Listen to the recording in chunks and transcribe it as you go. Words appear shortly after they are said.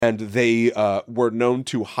and they were known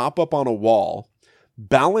to hop up on a wall,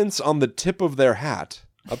 balance on the tip of their hat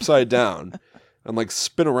upside down, and like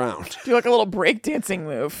spin around. Do like a little breakdancing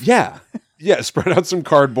move. Yeah. Yeah, spread out some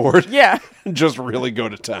cardboard. Yeah. And just really go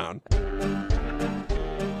to town.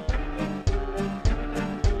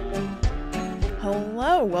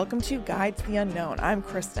 Hello, welcome to Guide to the Unknown. I'm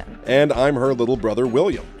Kristen. And I'm her little brother,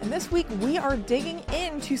 William. And this week we are digging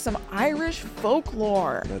into some Irish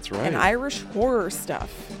folklore. That's right. And Irish horror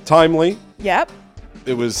stuff. Timely. Yep.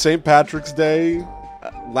 It was St. Patrick's Day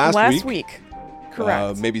last week.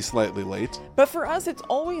 Correct. Maybe slightly late. But for us, it's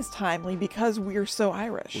always timely because we're so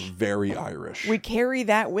Irish. Very Irish. We carry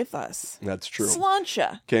that with us. That's true.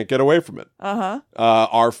 Sláinte. Can't get away from it. Uh-huh.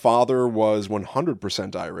 Our father was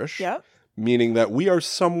 100% Irish. Yep. Meaning that we are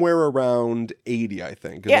somewhere around 80, I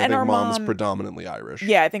think. Yeah, I and think our mom's mom, predominantly Irish.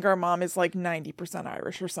 Yeah, I think our mom is like 90%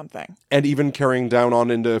 Irish or something. And even carrying down on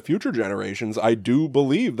into future generations, I do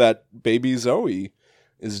believe that baby Zoe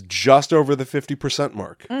is just over the 50%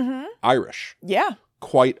 mark. Mm-hmm. Irish. Yeah.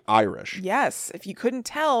 Quite Irish. Yes. If you couldn't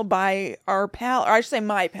tell by our pallor, or I should say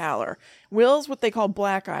my pallor. Will's what they call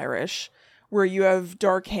black Irish, where you have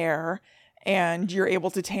dark hair and you're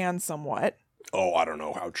able to tan somewhat. Oh, I don't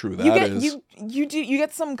know how true that is. You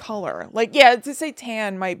get some color. Like, yeah, to say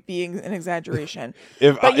tan might be an exaggeration.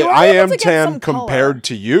 If I am tan compared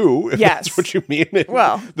to you, if that's what you mean.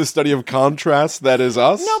 Well, the study of contrast that is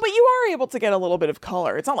us. No, but you are able to get a little bit of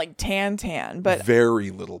color. It's not like tan, but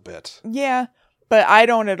very little bit. Yeah, but I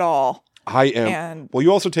don't at all. I am. Well,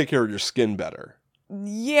 you also take care of your skin better.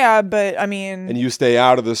 Yeah, but I mean, and you stay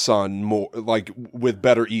out of the sun more, like with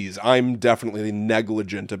better ease. I'm definitely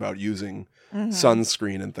negligent about using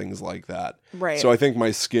sunscreen and things like that. Right. So I think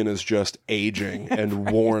my skin is just aging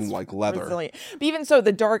and worn like leather. Resilient. But even so,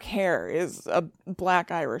 the dark hair is a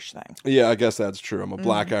black Irish thing. Yeah, I guess that's true. I'm a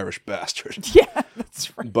black Irish bastard. Yeah,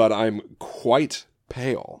 that's right. But I'm quite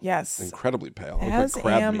pale. Yes. Incredibly pale. As like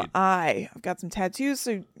crab am meat. I. I've got some tattoos,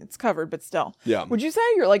 so it's covered, but still. Yeah. Would you say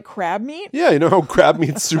you're like crab meat? Yeah, you know how crab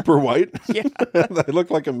meat's super white? Yeah. They look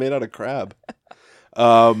like I'm made out of crab.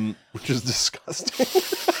 Which is disgusting.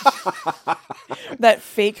 That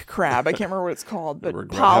fake crab. I can't remember what it's called, but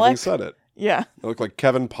Pollock. Having said it. Yeah. I look like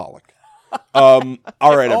Kevin Pollock. All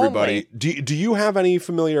right, everybody. Do you have any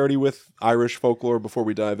familiarity with Irish folklore before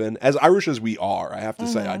we dive in? As Irish as we are, I have to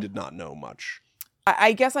say I did not know much.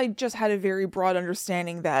 I guess I just had a very broad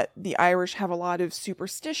understanding that the Irish have a lot of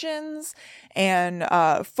superstitions and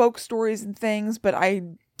folk stories and things, but I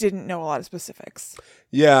didn't know a lot of specifics.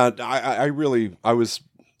 Yeah,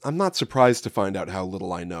 I'm not surprised to find out how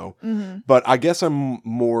little I know, but I guess I'm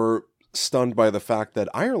more stunned by the fact that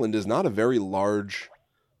Ireland is not a very large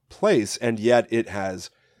place, and yet it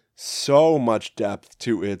has so much depth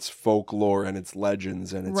to its folklore and its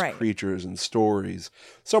legends and its creatures and stories.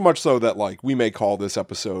 So much so that, like, we may call this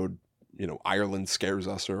episode, Ireland Scares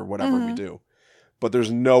Us or whatever we do. But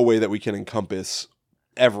there's no way that we can encompass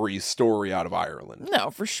every story out of Ireland.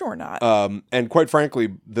 No, for sure not. And quite frankly,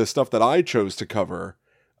 the stuff that I chose to cover,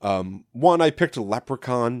 one, I picked a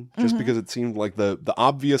Leprechaun just because it seemed like the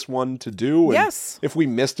obvious one to do. And yes. If we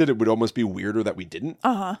missed it, it would almost be weirder that we didn't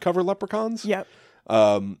cover Leprechauns. Yep.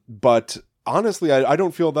 But honestly, I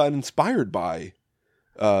don't feel that inspired by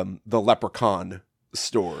the Leprechaun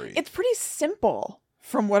story. It's pretty simple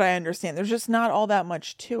from what I understand. There's just not all that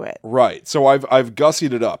much to it. Right. So I've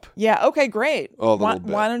gussied it up. Yeah. Okay, great. A little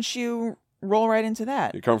bit. Why don't you roll right into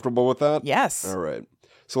that? You comfortable with that? Yes. All right.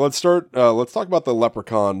 So let's start. Let's talk about the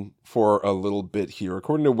Leprechaun for a little bit here.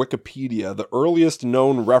 According to Wikipedia, the earliest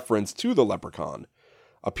known reference to the Leprechaun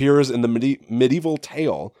appears in the medieval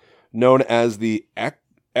tale known as the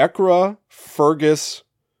Ecra Fergus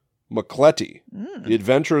MacLetty, the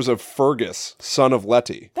adventures of Fergus, son of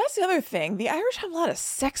Letty. That's the other thing. The Irish have a lot of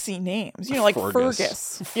sexy names. Like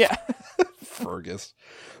Fergus. Yeah. Fergus.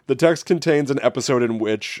 The text contains an episode in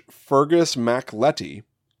which Fergus MacLetty,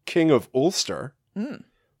 king of Ulster,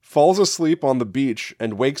 falls asleep on the beach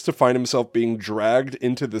and wakes to find himself being dragged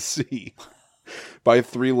into the sea by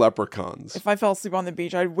 3 leprechauns. If I fell asleep on the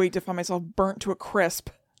beach, I'd wait to find myself burnt to a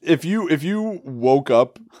crisp. If you woke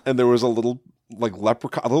up and there was a little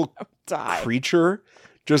leprechaun, a little creature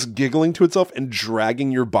just giggling to itself and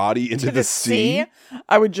dragging your body into the sea,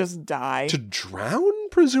 I would just die. To drown,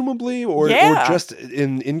 presumably, or just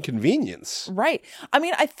in inconvenience. Right. I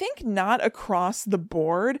mean, I think not across the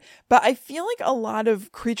board, but I feel like a lot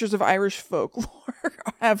of creatures of Irish folklore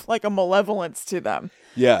have like a malevolence to them.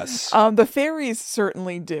 Yes. The fairies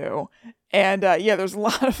certainly do. And there's a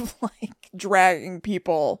lot of like dragging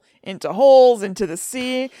people into holes, into the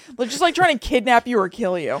sea. They're just like trying to kidnap you or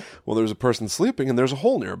kill you. Well, there's a person sleeping and there's a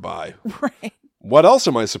hole nearby. Right. what else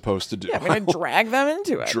am I supposed to do? Yeah, I'm going to drag them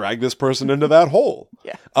into it. Drag this person into that hole.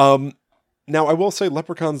 Yeah. Now, I will say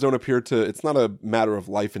leprechauns don't appear to, it's not a matter of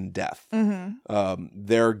life and death.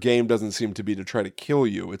 Their game doesn't seem to be to try to kill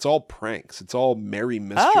you. It's all pranks. It's all merry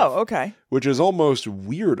mischief. Oh, okay. Which is almost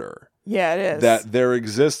weirder. Yeah, it is. That their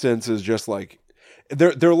existence is just like,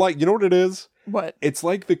 they're like, you know what it is? What? It's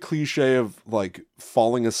like the cliche of like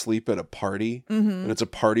falling asleep at a party and it's a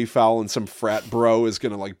party foul and some frat bro is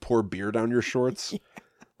going to like pour beer down your shorts. Yeah.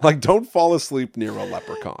 Like, don't fall asleep near a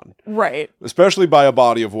leprechaun. Right. Especially by a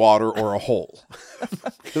body of water or a hole.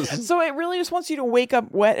 So it really just wants you to wake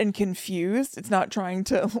up wet and confused. It's not trying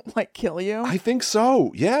to, like, kill you? I think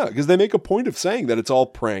so, yeah. Because they make a point of saying that it's all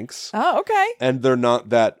pranks. Oh, okay. And they're not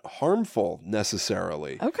that harmful,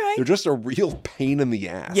 necessarily. Okay. They're just a real pain in the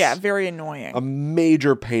ass. Yeah, very annoying. A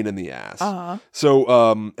major pain in the ass. Uh-huh.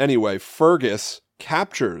 So, anyway, Fergus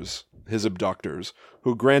captures his abductors,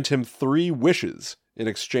 who grant him 3 wishes in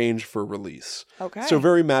exchange for release. Okay. So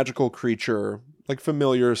very magical creature, like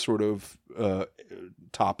familiar sort of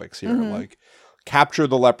topics here, like capture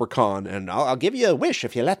the leprechaun and I'll give you a wish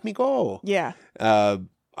if you let me go. Yeah. I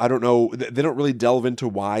don't know. They don't really delve into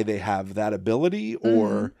why they have that ability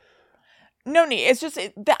or... No need. It's just,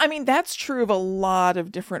 I mean, that's true of a lot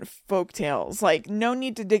of different folk tales. Like, no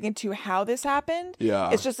need to dig into how this happened. Yeah.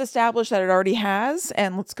 It's just established that it already has,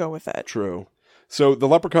 and let's go with it. True. So the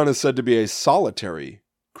leprechaun is said to be a solitary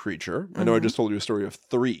creature. I know I just told you a story of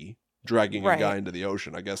 3 dragging a guy into the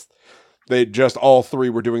ocean. I guess they just all 3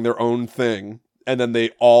 were doing their own thing. And then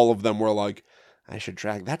all of them were like, I should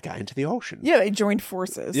drag that guy into the ocean. Yeah, they joined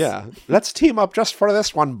forces. Yeah. Let's team up just for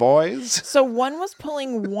this one, boys. So one was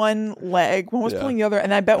pulling one leg, one was pulling the other,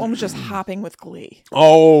 and I bet one was just hopping with glee.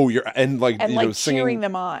 Oh, and like singing, cheering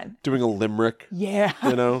them on. Doing a limerick. Yeah.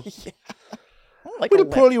 You know? Yeah. Like we'll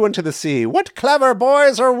pull you into the sea. What clever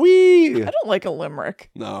boys are we? I don't like a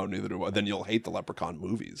limerick. No, neither do I. Then you'll hate the Leprechaun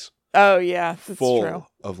movies. Oh, yeah. That's full true.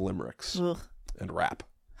 Of limericks and rap.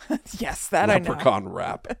 Yes, that Leprechaun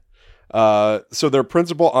rap. So their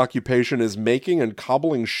principal occupation is making and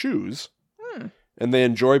cobbling shoes, and they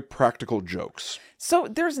enjoy practical jokes. So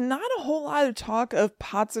there's not a whole lot of talk of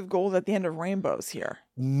pots of gold at the end of rainbows here.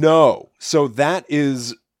 No. So that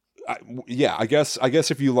is... I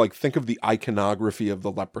guess if you like think of the iconography of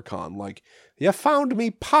the leprechaun, like, you found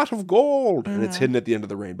me pot of gold, and it's hidden at the end of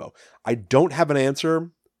the rainbow. I don't have an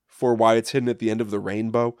answer for why it's hidden at the end of the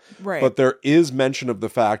rainbow, right? But there is mention of the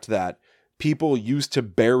fact that people used to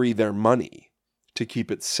bury their money to keep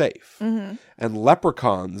it safe, and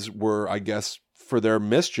leprechauns were, I guess, for their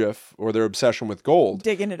mischief or their obsession with gold,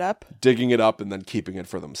 digging it up, and then keeping it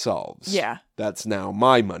for themselves. Yeah, that's now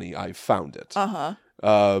my money. I found it.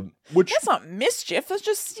 Which that's not mischief, that's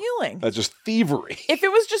just stealing. That's just thievery. If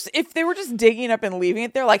they were just digging up and leaving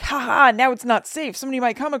it there, like, haha, now it's not safe, somebody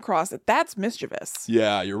might come across it, that's mischievous.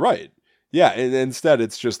 Yeah, you're right. Yeah, and instead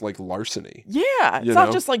it's just like larceny. Yeah, it's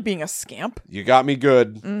not just like being a scamp. You got me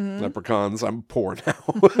good, leprechauns. I'm poor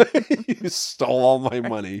now. You stole all my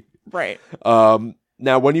money. Right.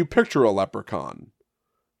 Now, when you picture a leprechaun,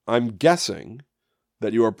 I'm guessing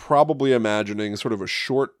that you are probably imagining sort of a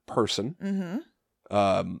short person.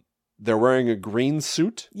 They're wearing a green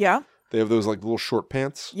suit. Yeah. They have those like little short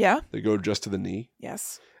pants. Yeah. They go just to the knee.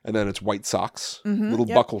 Yes. And then it's white socks, little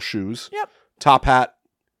buckle shoes. Yep. Top hat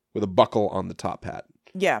with a buckle on the top hat.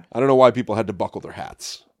 Yeah. I don't know why people had to buckle their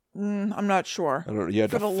hats. I'm not sure. I don't know. You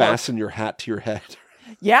had to fasten your hat to your head.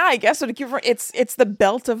 Yeah, I guess so. To keep it's the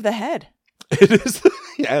belt of the head. It is.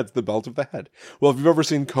 Yeah, it's the belt of the head. Well, if you've ever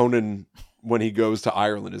seen Conan when he goes to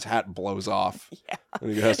Ireland, his hat blows off. Yeah.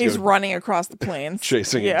 And he's running across the plains.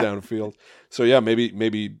 Chasing it downfield. So yeah,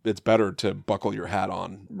 maybe it's better to buckle your hat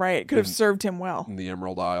on. Right. Could have served him well. In the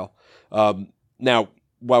Emerald Isle. Now,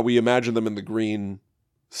 while we imagine them in the green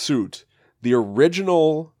suit, the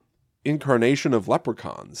original incarnation of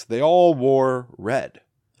leprechauns, they all wore red.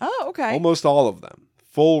 Oh, okay. Almost all of them.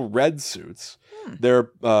 Full red suits. Their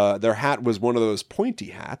hat was one of those pointy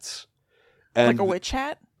hats. And like a witch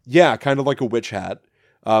hat? Yeah, kind of like a witch hat,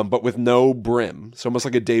 but with no brim. So almost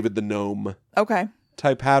like a David the Gnome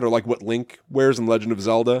type hat, or like what Link wears in Legend of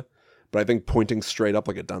Zelda, but I think pointing straight up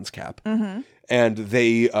like a dunce cap. And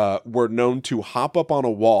they were known to hop up on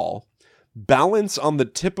a wall, balance on the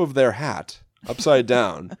tip of their hat upside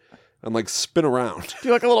down, and like spin around.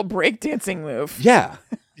 Do like a little breakdancing move. Yeah.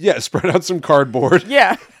 Yeah, spread out some cardboard.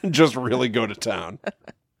 Yeah. And just really go to town.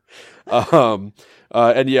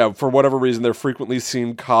 And yeah, for whatever reason, they're frequently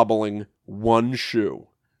seen cobbling one shoe.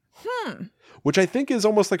 Which I think is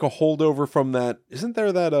almost like a holdover from that. Isn't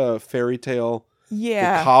there that fairy tale?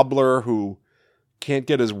 Yeah. The cobbler who can't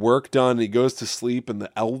get his work done. He goes to sleep, and the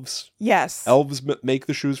elves Yes. make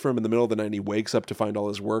the shoes for him in the middle of the night, and he wakes up to find all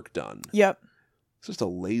his work done. Yep. It's just a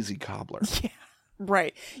lazy cobbler. Yeah.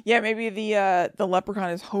 Right. Yeah, maybe the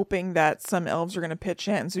leprechaun is hoping that some elves are going to pitch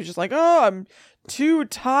in. So he's just like, oh, I'm too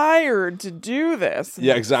tired to do this.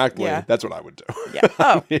 Yeah, exactly. Yeah. That's what I would do. Yeah.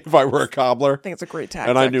 Oh. If I were a cobbler. I think it's a great tactic.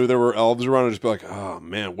 And I knew there were elves around, I'd just be like, oh,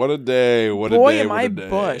 man, what a day. What Boy, a day. am what I a day.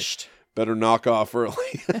 bushed. Better knock off early,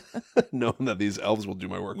 knowing that these elves will do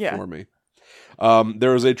my work Yeah. for me.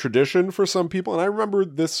 There is a tradition for some people, and I remember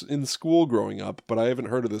this in school growing up, but I haven't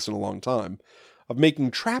heard of this in a long time, of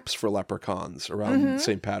making traps for leprechauns around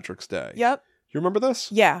St. Patrick's Day. Yep. You remember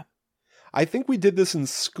this? Yeah. I think we did this in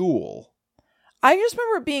school. I just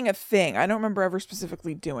remember it being a thing. I don't remember ever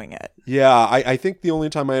specifically doing it. Yeah, I think the only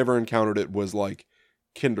time I ever encountered it was like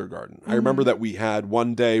kindergarten. I remember that we had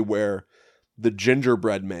one day where the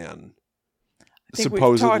gingerbread man I think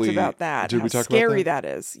supposedly we've talked about that. Did how we talk scary about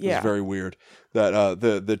that is. It Yeah. was very weird. That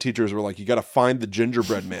the teachers were like, you got to find the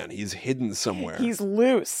gingerbread man. He's hidden somewhere. He's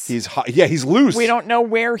loose. He's he's loose. We don't know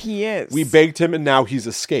where he is. We begged him, and now he's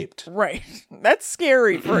escaped. Right. That's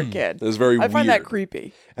scary for a kid. It was very I weird. find that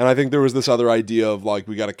creepy. And I think there was this other idea of like,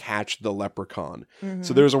 we got to catch the leprechaun.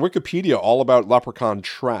 So there's a Wikipedia all about leprechaun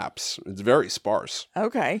traps. It's very sparse.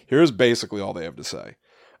 Okay. Here's basically all they have to say.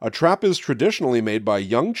 A trap is traditionally made by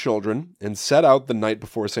young children and set out the night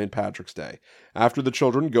before St. Patrick's Day. After the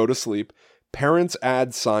children go to sleep, parents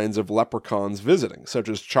add signs of leprechauns visiting, such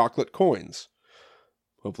as chocolate coins.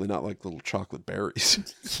 Hopefully not like little chocolate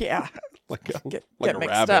berries. Yeah. like a Get a mixed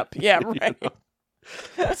rabbit. up. Yeah, right. You know?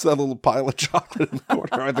 It's that little pile of chocolate in the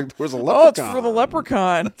corner. I think there was a leprechaun. Oh, it's for the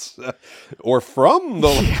leprechaun. Or from the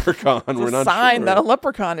leprechaun. It's We're a not sign sure. that a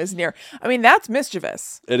leprechaun is near. I mean, that's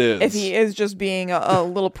mischievous. It is. If he is just being a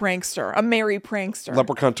little prankster, a merry prankster.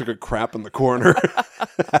 Leprechaun took a crap in the corner.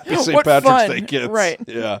 Happy St. What Patrick's fun. Day, kids. Right.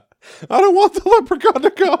 Yeah. I don't want the leprechaun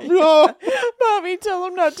to come. No. Mommy, tell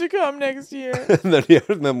him not to come next year. and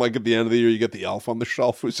then, like, at the end of the year, you get the elf on the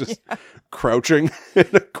shelf who's just crouching in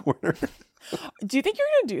a corner. Do you think you're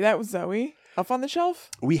going to do that with Zoe? Up on the shelf?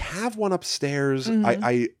 We have one upstairs.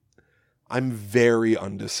 Mm-hmm. I'm very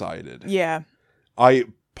undecided. Yeah.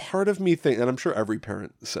 Part of me thinks, and I'm sure every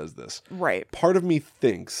parent says this. Right. Part of me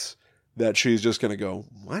thinks that she's just going to go,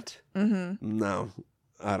 what? Mm-hmm. No,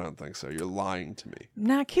 I don't think so. You're lying to me.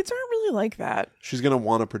 Nah, kids aren't really like that. She's going to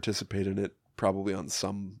want to participate in it probably on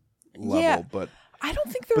some level, Yeah. but I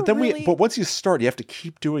don't think they're but then really... but once you start, you have to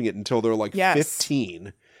keep doing it until they're like Yes.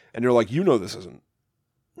 15, and you're like, this isn't.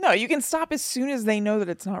 No, you can stop as soon as they know that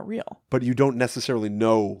it's not real. But you don't necessarily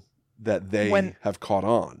know that they have caught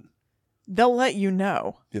on. They'll let you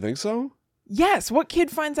know. You think so? Yes. What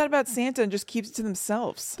kid finds out about Santa and just keeps it to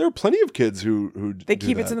themselves? There are plenty of kids who They do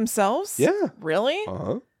keep it that. to themselves? Yeah. Really?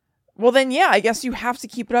 Uh-huh. Well, then, yeah, I guess you have to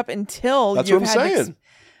keep it up until That's you've what I'm had... saying.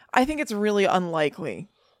 I think it's really unlikely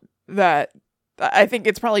that... I think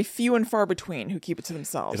it's probably few and far between who keep it to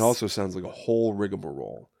themselves. It also sounds like a whole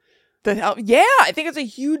rigmarole. Yeah, I think it's a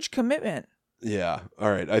huge commitment. Yeah. All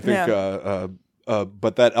right. I think,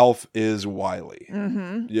 but that elf is Wiley,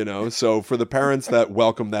 so for the parents that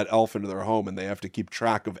welcome that elf into their home and they have to keep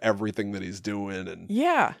track of everything that he's doing. And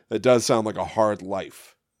yeah, it does sound like a hard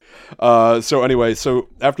life. So anyway,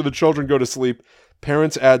 after the children go to sleep,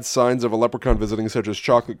 parents add signs of a leprechaun visiting, such as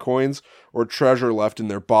chocolate coins or treasure left in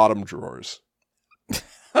their bottom drawers.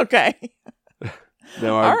 Okay.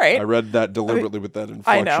 Now, I read that deliberately with that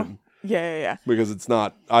inflection. I know. Yeah. Because it's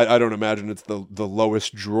not, I don't imagine it's the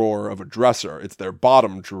lowest drawer of a dresser. It's their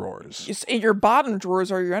bottom drawers. Your bottom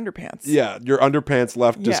drawers are your underpants. Yeah, your underpants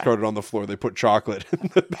left discarded on the floor. They put chocolate in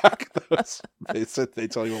the back of those. They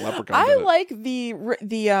tell you a leprechaun. I like the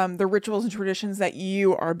rituals and traditions that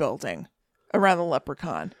you are building around the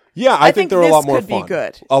leprechaun. Yeah, I think they're a lot more fun. Be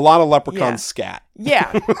good. A lot of leprechauns scat.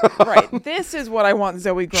 Yeah, right. This is what I want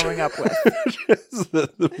Zoe growing up with.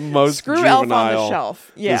 the most Screw juvenile, elf on the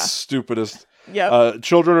shelf. Yeah, the stupidest. Yep.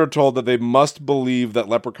 Children are told that they must believe that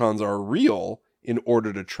leprechauns are real in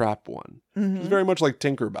order to trap one. It's very much like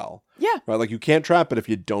Tinkerbell. Yeah. Right? Like, you can't trap it if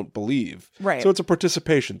you don't believe. Right. So it's a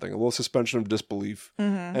participation thing, a little suspension of disbelief.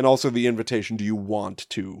 And also the invitation, do you want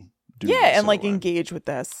to do this and in a way? engage with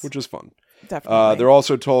this. Which is fun. Definitely. They're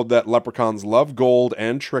also told that leprechauns love gold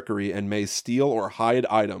and trickery and may steal or hide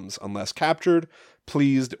items unless captured,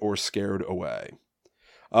 pleased, or scared away.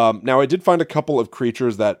 Now, I did find a couple of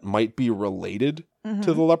creatures that might be related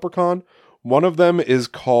to the leprechaun. One of them is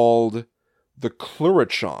called the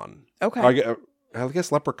Clurichon. Okay. I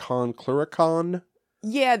guess leprechaun, Clurichon?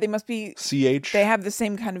 Yeah, they must be... CH? They have the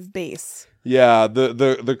same kind of base. Yeah,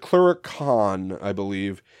 the Clurichon, I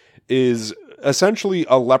believe, is essentially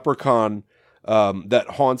a leprechaun that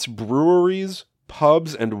haunts breweries,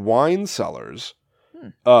 pubs, and wine cellars.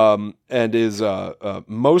 And is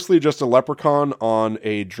mostly just a leprechaun on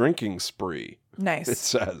a drinking spree. Nice. It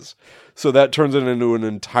says. So that turns it into an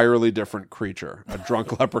entirely different creature, a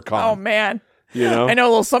drunk leprechaun. Oh, man. You know? I know a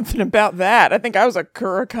little something about that. I think I was a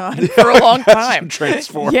Curricon for a long time.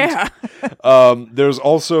 Transformed. Yeah. There's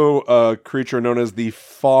also a creature known as the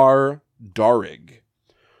Far Darig,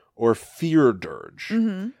 or Fear Dirge.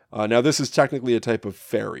 Mm-hmm. Now, this is technically a type of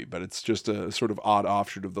fairy, but it's just a sort of odd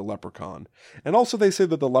offshoot of the leprechaun. And also they say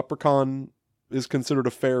that the leprechaun is considered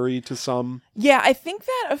a fairy to some. Yeah, I think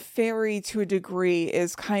that a fairy, to a degree,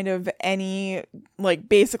 is kind of any, like,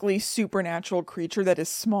 basically supernatural creature that is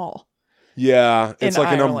small. Yeah, it's like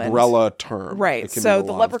Ireland. an umbrella term. Right. So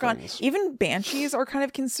the leprechaun, even banshees are kind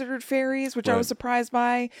of considered fairies, which I was surprised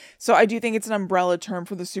by. So I do think it's an umbrella term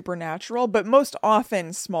for the supernatural, but most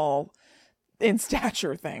often small in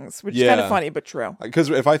stature things, which is kind of funny, but true. Because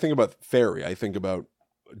if I think about fairy, I think about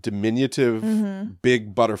diminutive,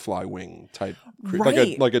 big butterfly wing type,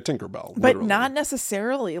 like a Tinkerbell. But literally. Not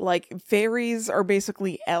necessarily. Like, fairies are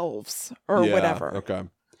basically elves or whatever. Okay.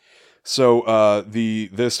 So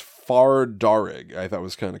this Far Darig, I thought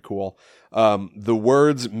was kind of cool. The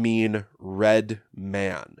words mean red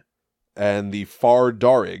man. And the Far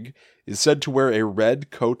Darig is said to wear a red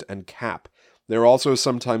coat and cap. They're also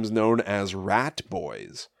sometimes known as rat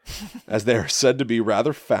boys, as they are said to be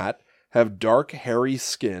rather fat, have dark, hairy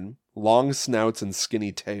skin, long snouts, and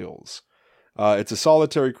skinny tails. It's a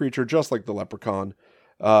solitary creature, just like the leprechaun,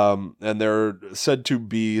 and they're said to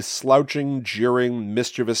be slouching, jeering,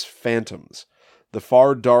 mischievous phantoms. The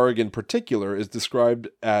Far Darig in particular is described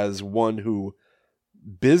as one who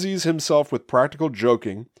busies himself with practical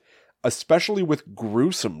joking, especially with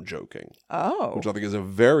gruesome joking. Oh. Which I think is a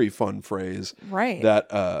very fun phrase. Right.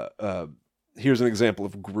 That, here's an example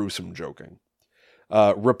of gruesome joking.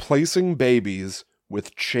 Replacing babies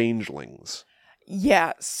with changelings.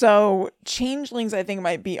 Yeah, so changelings, I think,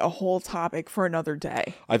 might be a whole topic for another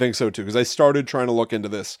day. I think so, too, because I started trying to look into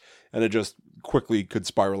this, and it just quickly could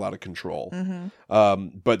spiral out of control.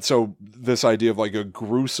 Mm-hmm. But so this idea of like a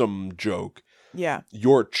gruesome joke. Yeah.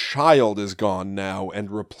 Your child is gone now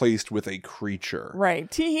and replaced with a creature. Right.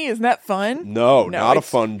 Tee-hee, isn't that fun? No, not a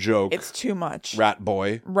fun joke. It's too much. Rat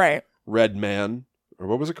boy. Right. Red man. Or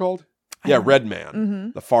what was it called? Yeah, Red Man.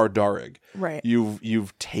 Mm-hmm. The Far Darig. Right.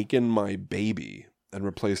 You've taken my baby and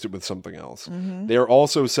replaced it with something else. Mm-hmm. They are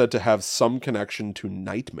also said to have some connection to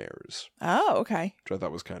nightmares. Oh, okay. Which I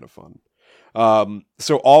thought was kind of fun.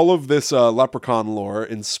 So all of this leprechaun lore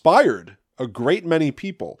inspired a great many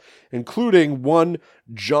people, including one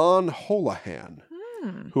John Holohan,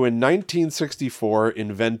 who in 1964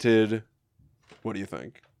 invented, what do you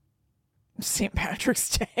think? St.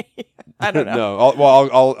 Patrick's Day. I don't know.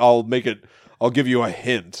 No, I'll make it. I'll give you a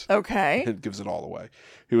hint. Okay. It gives it all away.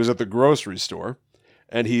 He was at the grocery store,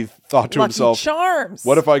 and he thought to Lucky himself, Charms.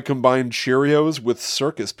 "What if I combine Cheerios with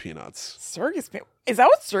circus peanuts?" Circus peanuts? Is that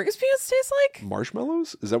what circus peanuts taste like?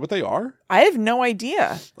 Marshmallows? Is that what they are? I have no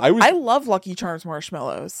idea. I love Lucky Charms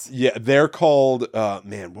marshmallows. Yeah, they're called.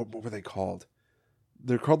 Man, what were they called?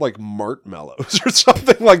 They're called like Martmellows or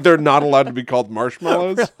something. Like they're not allowed to be called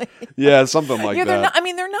marshmallows. Really? Yeah, something like that. They're not, I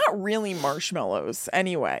mean, they're not really marshmallows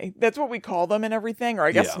anyway. That's what we call them and everything, or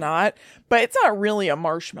I guess not. But it's not really a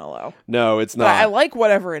marshmallow. No, it's not. But I like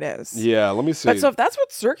whatever it is. Yeah, let me see. But so if that's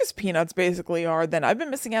what circus peanuts basically are, then I've been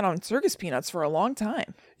missing out on circus peanuts for a long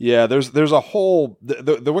time. Yeah, there's a whole the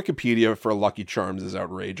Wikipedia for Lucky Charms is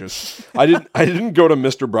outrageous. I didn't go to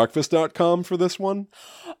MrBreakfast.com for this one.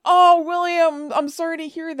 Oh, William, I'm sorry to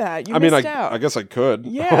hear that. You missed out. I guess I could.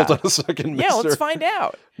 Yeah. Hold on a second, Yeah, let's find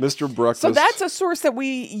out. Mr. Breakfast. So that's a source that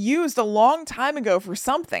we used a long time ago for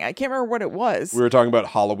something. I can't remember what it was. We were talking about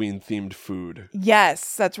Halloween-themed food.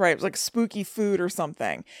 Yes, that's right. It was like spooky food or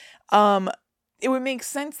something. It would make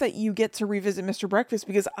sense that you get to revisit Mr. Breakfast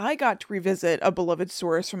because I got to revisit a beloved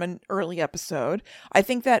source from an early episode. I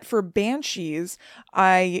think that for Banshees,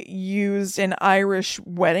 I used an Irish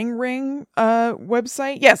wedding ring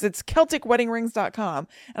website. Yes, it's CelticWeddingRings.com.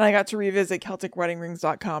 And I got to revisit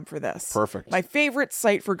CelticWeddingRings.com for this. Perfect. My favorite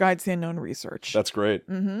site for Guides to Unknown research. That's great.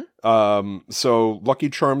 Mm-hmm. So Lucky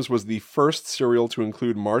Charms was the first cereal to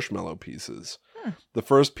include marshmallow pieces. The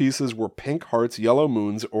first pieces were pink hearts, yellow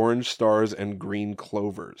moons, orange stars, and green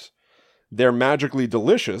clovers. They're magically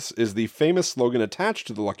delicious is the famous slogan attached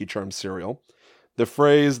to the Lucky Charms cereal. The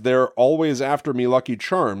phrase, "They're always after me, Lucky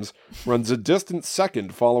Charms," runs a distant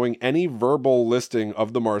second following any verbal listing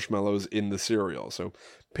of the marshmallows in the cereal. So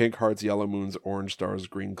pink hearts, yellow moons, orange stars,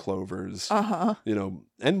 green clovers,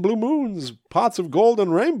 and blue moons, pots of gold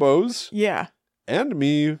and rainbows. Yeah. And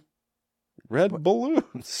me, red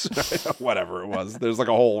balloons. Whatever it was. There's like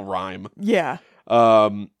a whole rhyme. Yeah.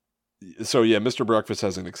 So yeah, Mr. Breakfast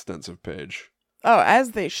has an extensive page. Oh,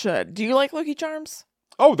 as they should. Do you like Lucky Charms?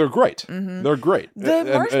 Oh, they're great. Mm-hmm. They're great. The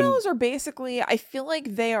marshmallows are basically, I feel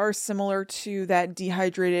like they are similar to that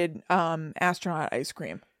dehydrated astronaut ice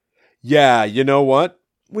cream. Yeah, you know what?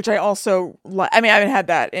 Which I also like. I mean, I haven't had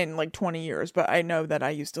that in like 20 years, but I know that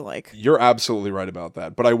I used to like. You're absolutely right about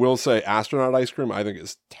that. But I will say astronaut ice cream, I think,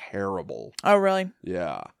 is terrible. Oh, really?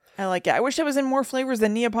 Yeah. I like it. I wish it was in more flavors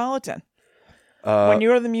than Neapolitan. When you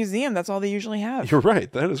go to the museum, that's all they usually have. You're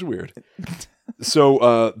right. That is weird.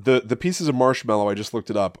 So the pieces of marshmallow, I just looked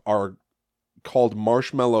it up, are called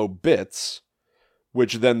marshmallow bits,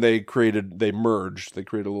 which then they merged. They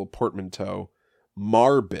created a little portmanteau.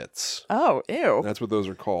 Marbits. Oh, ew. That's what those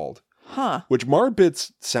are called. Huh. Which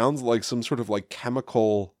Marbits sounds like some sort of like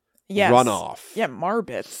chemical runoff. Yeah,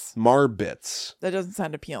 Marbits. Marbits. That doesn't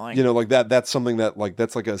sound appealing. You know, like that's something that like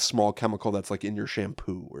that's like a small chemical that's like in your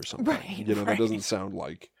shampoo or something. Right. You know, that doesn't sound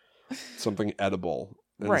like something edible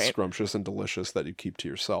and scrumptious and delicious that you keep to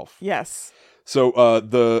yourself. Yes. So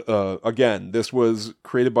again, this was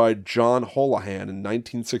created by John Holohan in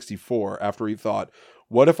 1964 after he thought,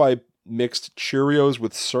 what if I mixed Cheerios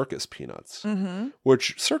with circus peanuts? Mm-hmm.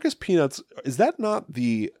 Which circus peanuts, is that not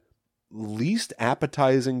the least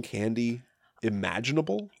appetizing candy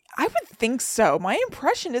imaginable? I would think so. My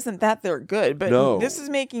impression isn't that they're good, but this is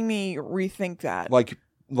making me rethink that. Like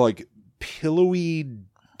pillowy,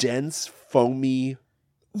 dense, foamy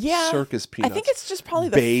circus peanuts. I think it's just probably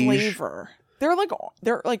the flavor. They're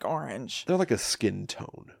like orange. They're like a skin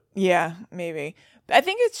tone. Yeah, maybe. I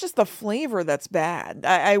think it's just the flavor that's bad.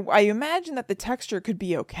 I imagine that the texture could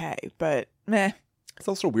be okay, but meh. It's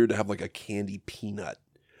also weird to have like a candy peanut.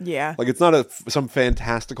 Yeah. Like it's not some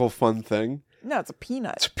fantastical fun thing. No, it's a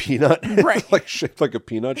peanut. It's a peanut. Right. Like shaped like a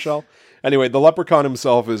peanut shell. Anyway, the leprechaun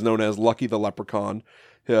himself is known as Lucky the Leprechaun,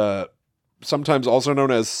 sometimes also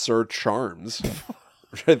known as Sir Charms.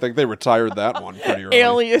 I think they retired that one pretty early.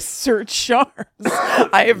 Alias Sir Charms.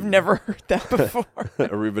 I have never heard that before.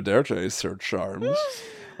 Arrivederci, Sir Charms.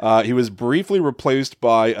 He was briefly replaced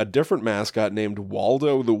by a different mascot named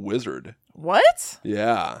Waldo the Wizard. What?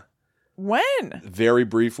 Yeah. When? Very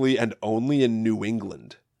briefly and only in New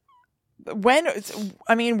England. When?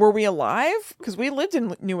 I mean, were we alive? Because we lived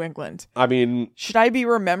in New England. I mean... Should I be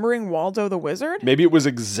remembering Waldo the Wizard? Maybe it was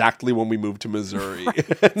exactly when we moved to Missouri.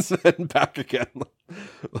 And then back again.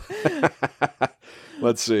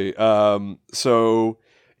 Let's see. So...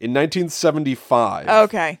 In 1975...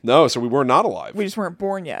 Okay. No, so we were not alive. We just weren't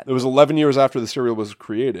born yet. It was 11 years after the cereal was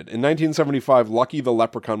created. In 1975, Lucky the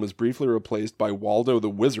Leprechaun was briefly replaced by Waldo the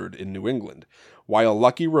Wizard in New England, while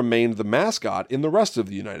Lucky remained the mascot in the rest of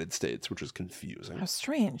the United States, which is confusing. How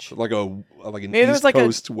strange. Like an East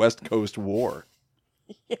Coast, West Coast war.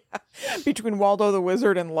 Yeah. Between Waldo the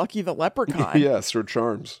Wizard and Lucky the Leprechaun. Yeah, Sir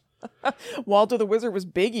Charms. Waldo the Wizard was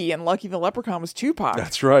Biggie and Lucky the Leprechaun was Tupac.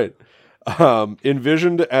 That's right.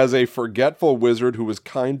 Envisioned as a forgetful wizard who was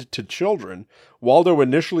kind to children, Waldo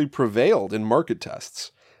initially prevailed in market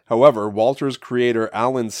tests. However, Walter's creator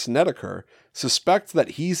Alan Snedeker suspects that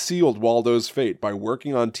he sealed Waldo's fate by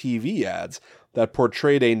working on TV ads that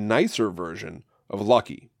portrayed a nicer version of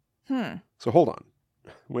Lucky. So hold on.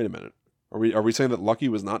 Wait a minute. Are we saying that Lucky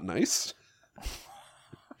was not nice?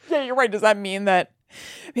 Yeah, you're right. Does that mean that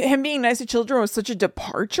him being nice to children was such a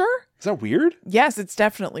departure? Is that weird? Yes, it's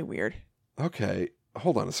definitely weird. Okay,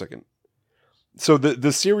 hold on a second. So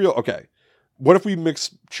the cereal, okay. What if we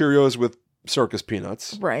mix Cheerios with circus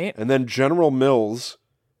peanuts? Right. And then General Mills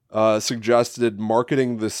suggested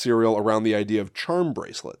marketing the cereal around the idea of charm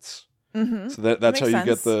bracelets. Mm-hmm. So that's how you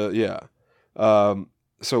get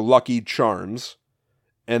so Lucky Charms.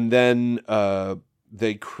 And then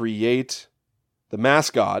they create the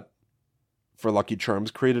mascot for Lucky Charms,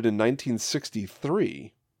 created in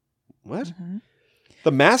 1963. What? Mm-hmm.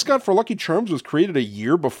 The mascot for Lucky Charms was created a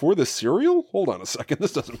year before the cereal? Hold on a second.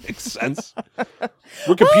 This doesn't make sense.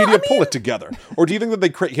 Wikipedia, pull it together. Or do you think that they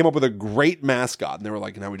came up with a great mascot and they were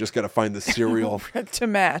like, now we just got to find the cereal to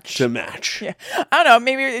match. Yeah. I don't know.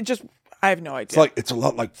 Maybe it just, I have no idea. It's a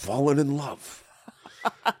lot like falling in love.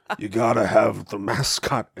 You got to have the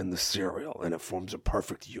mascot and the cereal and it forms a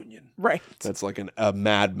perfect union. Right. That's like a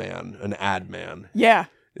madman, an ad man. Yeah.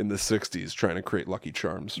 In the 60s trying to create Lucky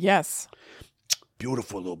Charms. Yes.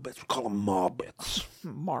 Beautiful little bits. We call them Marbits.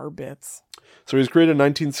 Marbits. So he was created in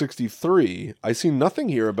 1963. I see nothing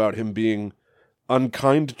here about him being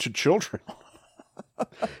unkind to children.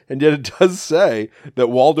 And yet it does say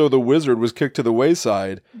that Waldo the Wizard was kicked to the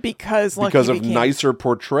wayside because of nicer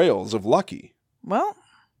portrayals of Lucky. Well,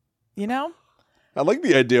 you know, I like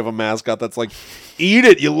the idea of a mascot that's like, eat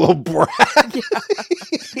it, you little brat.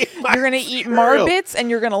 You're going to eat Marbits and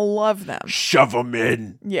you're going to love them. Shove them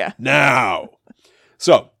in. Yeah. Now.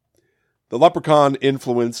 So, the Leprechaun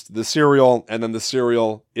influenced the cereal, and then the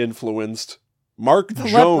cereal influenced Mark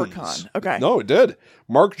Jones. Leprechaun. Okay. No, it did.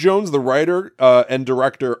 Mark Jones, the writer and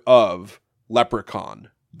director of Leprechaun,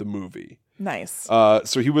 the movie. Nice.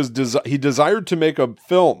 So he desired to make a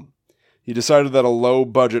film. He decided that a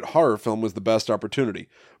low-budget horror film was the best opportunity.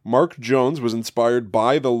 Mark Jones was inspired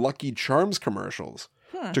by the Lucky Charms commercials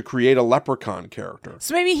to create a leprechaun character.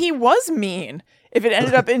 So maybe he was mean if it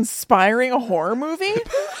ended up inspiring a horror movie?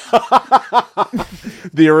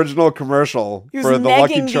 The original commercial for the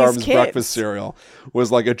Lucky Charms breakfast cereal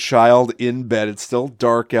was like a child in bed. It's still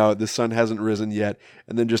dark out. The sun hasn't risen yet.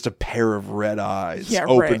 And then just a pair of red eyes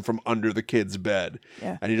open from under the kid's bed.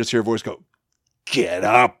 Yeah. And you just hear a voice go, "Get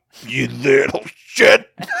up, you little shit.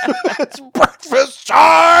 It's breakfast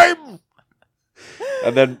time."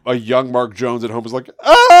 And then a young Mark Jones at home is like,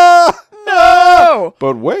 "Ah, no."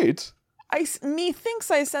 But wait. Methinks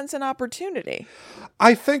I sense an opportunity.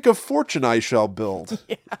 I think a fortune I shall build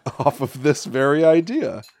off of this very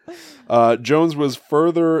idea. Jones was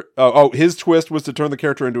further... his twist was to turn the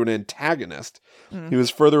character into an antagonist. He was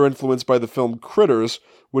further influenced by the film Critters,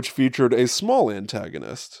 which featured a small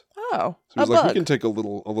antagonist. Oh, so he was bug. We can take a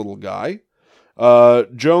little guy.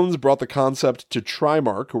 Jones brought the concept to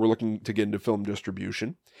Trimark, who were looking to get into film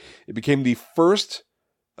distribution. It became the first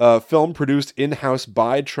film produced in-house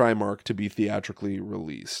by Trimark to be theatrically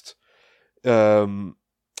released. In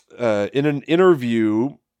an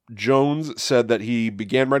interview, Jones said that he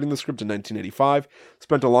began writing the script in 1985,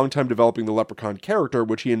 spent a long time developing the leprechaun character,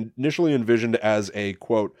 which he initially envisioned as a,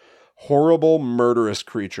 quote, horrible, murderous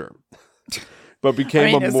creature. But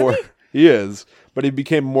became He is, but he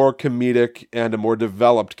became more comedic and a more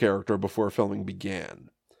developed character before filming began.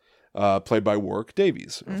 Played by Warwick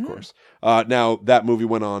Davies, of course. Now, that movie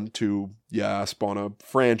went on to, spawn a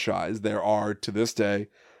franchise. There are, to this day,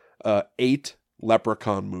 8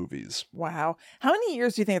 Leprechaun movies. Wow. How many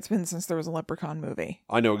years do you think it's been since there was a Leprechaun movie?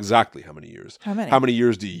 I know exactly how many years. How many? How many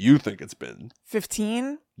years do you think it's been?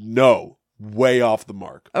 15? No. Way off the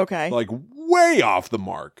mark. Okay. Like, way off the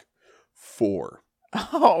mark. 4.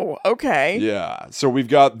 Oh, okay. Yeah. So we've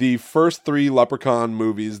got the first 3 Leprechaun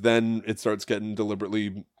movies. Then it starts getting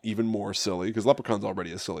deliberately even more silly, because Leprechaun's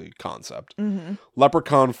already a silly concept. Mm-hmm.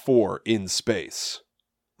 Leprechaun 4, In Space.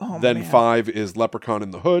 Oh, Then man. 5 is Leprechaun in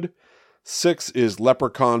the Hood. 6 is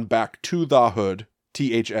Leprechaun Back to the Hood.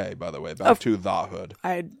 THA, by the way. Back to the Hood.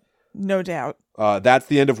 I had no doubt. That's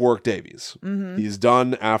the end of Warwick Davies. Mm-hmm. He's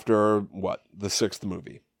done after, the 6th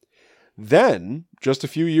movie. Then, just a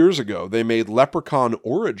few years ago, they made Leprechaun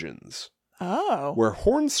Origins. Oh. Where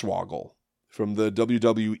Hornswoggle from the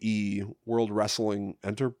WWE World Wrestling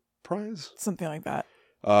Enterprise? Something like that.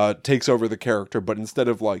 Takes over the character, but instead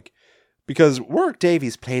of because Warwick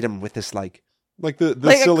Davies played him with this the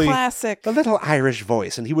silly, a classic, the little Irish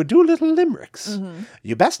voice, and he would do little limericks. Mm-hmm.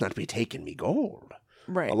 You best not be taking me gold.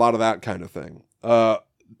 Right. A lot of that kind of thing.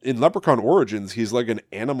 In Leprechaun Origins, he's like an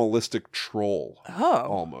animalistic troll. Oh.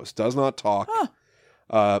 Almost. Does not talk.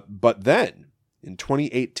 Huh. But then, in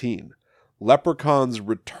 2018, Leprechaun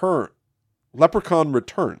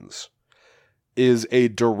Returns is a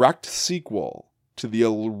direct sequel to the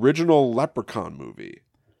original Leprechaun movie.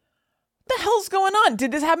 What the hell's going on?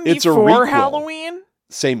 Did this happen It's a before requel. Halloween?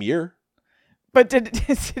 Same year. But did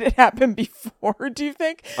it happen before, do you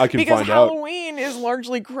think? I can because find out. Halloween is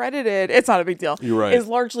largely credited, it's not a big deal. You're right. Is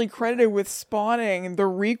largely credited with spawning the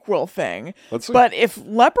requel thing. Let's see. But if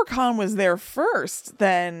Leprechaun was there first,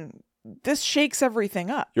 then this shakes everything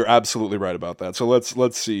up. You're absolutely right about that. So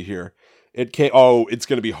let's see here. It came. Oh, it's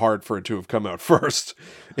going to be hard for it to have come out first.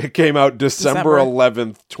 It came out December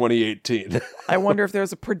 11th, 2018. I wonder if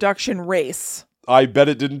there's a production race. I bet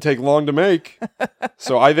it didn't take long to make.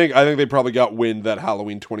 So I think they probably got wind that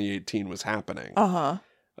Halloween 2018 was happening.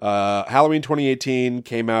 Halloween 2018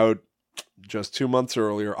 came out just 2 months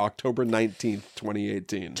earlier, October 19th,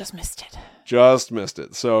 2018. Just missed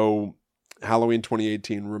it. So Halloween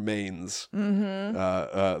 2018 remains the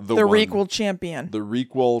requel champion. The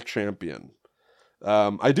requel champion.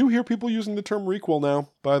 I do hear people using the term requel now,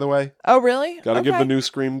 by the way. Oh, really? Gotta give the new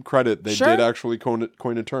Scream credit. They Sure. did actually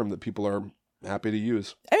coin a term that people are happy to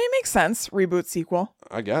use. I mean, it makes sense. Reboot, sequel.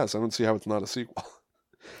 I guess. I don't see how it's not a sequel.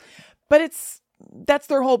 But it's that's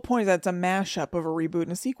their whole point, is that it's a mashup of a reboot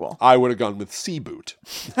and a sequel. I would have gone with Seaboot.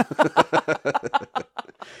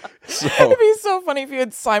 It'd be so funny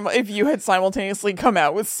if you had simultaneously come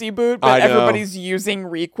out with Seaboot, but everybody's using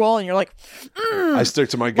Requel, and you're like, I stick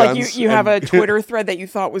to my guns. Like you have a Twitter thread that you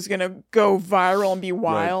thought was gonna go viral and be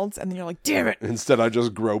wild, and then you're like, damn it. Instead, I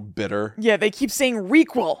just grow bitter. Yeah, they keep saying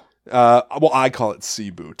Requel. Well, I call it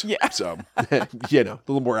Seaboot. Yeah. So, a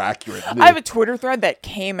little more accurate. I have a Twitter thread that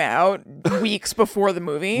came out weeks before the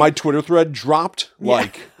movie. My Twitter thread dropped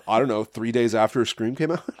I don't know, 3 days after Scream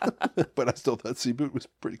came out. But I still thought Seaboot was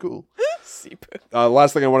pretty cool. Seaboot.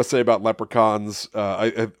 Last thing I want to say about leprechauns,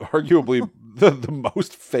 arguably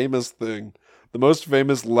the most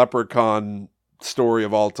famous leprechaun story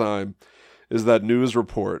of all time is that news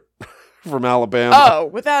report from Alabama. Oh,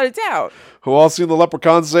 without a doubt. Who all seen the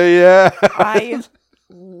leprechaun say yeah? I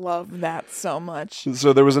love that so much.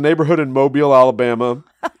 So there was a neighborhood in Mobile, Alabama.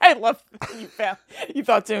 I love that you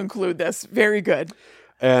thought to include this. Very good.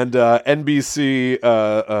 And NBC,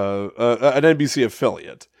 an NBC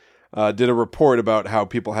affiliate, did a report about how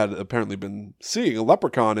people had apparently been seeing a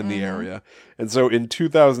leprechaun in the area. And so in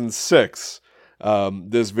 2006,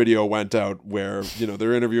 this video went out where,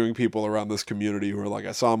 they're interviewing people around this community who are like,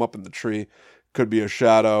 I saw him up in the tree, could be a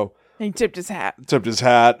shadow. And he tipped his hat.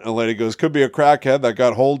 A lady goes, could be a crackhead that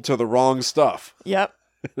got hold to the wrong stuff. Yep.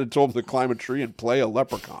 And told him to climb a tree and play a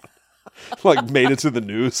leprechaun. Like, made it to the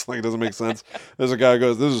news. Like, it doesn't make sense. There's a guy who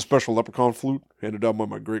goes, this is a special leprechaun flute handed down by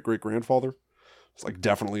my great-great-grandfather. It's like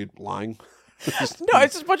definitely lying. No,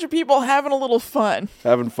 it's just a bunch of people having a little fun.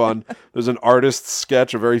 Having fun. There's an artist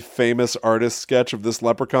sketch, a very famous artist sketch of this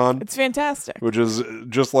leprechaun. It's fantastic. Which is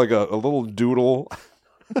just like a little doodle.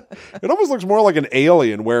 It almost looks more like an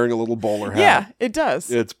alien wearing a little bowler hat. Yeah, it does.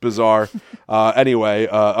 It's bizarre. Anyway,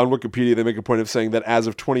 on Wikipedia, they make a point of saying that as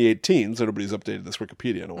of 2018, so nobody's updated this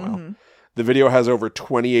Wikipedia in a while, the video has over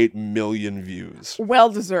 28 million views. Well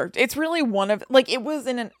deserved. It's really one of, it was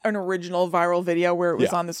in an original viral video where it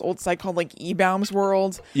was on this old site called eBaum's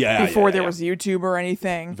World. Before there was YouTube or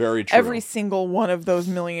anything. Very true. Every single one of those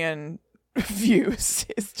million views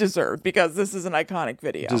is deserved because this is an iconic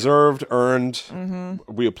video. Deserved, earned.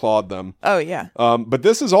 We applaud them. Oh, yeah. But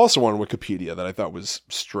this is also on Wikipedia that I thought was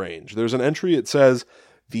strange. There's an entry, it says,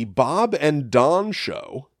 the Bob and Don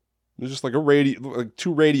Show. It's just like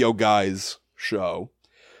two radio guys show.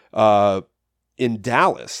 In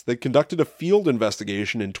Dallas, they conducted a field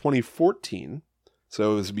investigation in 2014.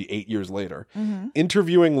 So this would be 8 years later,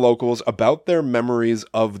 interviewing locals about their memories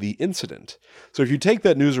of the incident. So if you take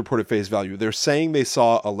that news report at face value, they're saying they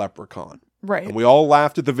saw a leprechaun. Right. And we all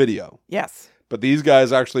laughed at the video. Yes. But these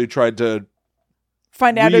guys actually tried to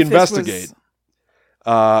find out if this was...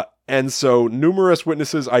 And so numerous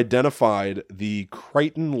witnesses identified the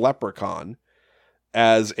Crichton leprechaun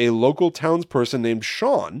as a local townsperson named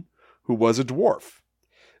Sean, who was a dwarf.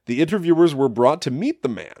 The interviewers were brought to meet the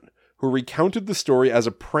man, who recounted the story as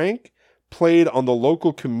a prank played on the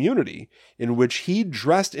local community in which he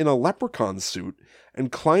dressed in a leprechaun suit and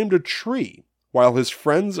climbed a tree while his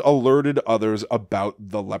friends alerted others about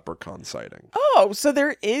the leprechaun sighting. Oh, so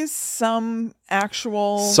there is some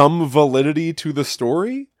validity to the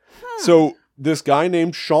story? So this guy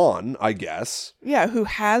named Sean, I guess. Yeah, who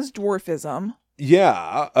has dwarfism.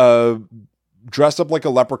 Yeah, dressed up like a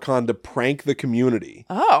leprechaun to prank the community.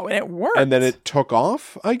 Oh, and it worked. And then it took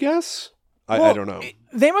off, I guess? I don't know.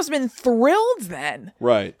 They must have been thrilled then.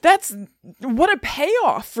 Right. What a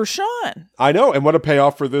payoff for Sean. I know, and what a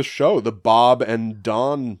payoff for this show, the Bob and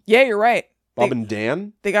Don. Yeah, you're right. Bob and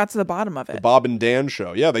Dan? They got to the bottom of it. The Bob and Dan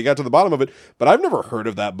show. Yeah, they got to the bottom of it, but I've never heard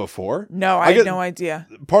of that before. No, I had no idea.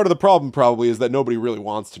 Part of the problem probably is that nobody really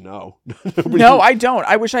wants to know. No, I don't.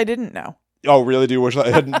 I wish I didn't know. Oh, really? Do you wish I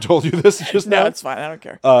hadn't told you this just now? No, it's fine. I don't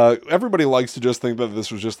care. Everybody likes to just think that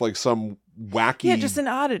this was just like some wacky... Yeah, just an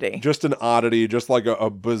oddity. Just an oddity, just like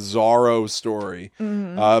a bizarro story.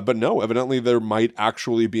 But no, evidently there might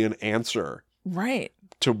actually be an answer. Right.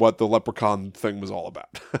 To what the leprechaun thing was all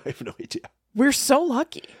about. I have no idea. We're so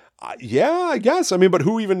lucky. Yeah, I guess. I mean, but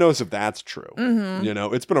who even knows if that's true?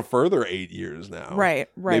 It's been a further 8 years now. Right.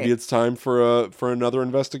 Maybe it's time for another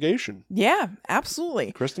investigation. Yeah,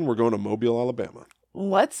 absolutely. Kristen, we're going to Mobile, Alabama.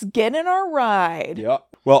 Let's get in our ride. Yeah.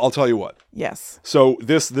 Well, I'll tell you what. Yes. So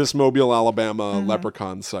this Mobile, Alabama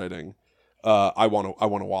leprechaun sighting, I want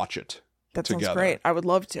to watch it. That together. Sounds great. I would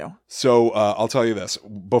love to. So I'll tell you this.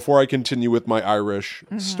 Before I continue with my Irish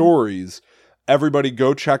stories, everybody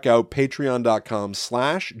go check out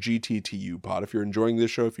patreon.com/GTTUpod. If you're enjoying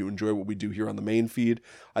this show, if you enjoy what we do here on the main feed,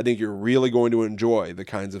 I think you're really going to enjoy the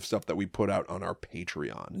kinds of stuff that we put out on our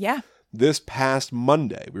Patreon. Yeah. This past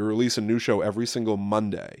Monday, we release a new show every single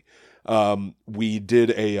Monday. We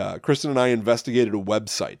did Kristen and I investigated a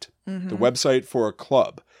website, the website for a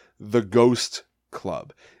club, the Ghost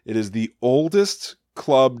Club. It is the oldest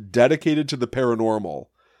club dedicated to the paranormal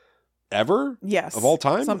ever, yes, of all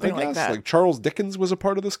time, something I guess. like that. Like Charles Dickens was a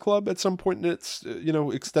part of this club at some point in its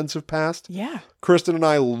extensive past. Yeah. Kristen and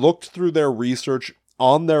I looked through their research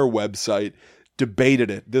on their website,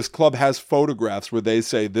 debated it. This club has photographs where they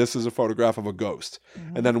say this is a photograph of a ghost,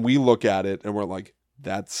 and then we look at it and we're like,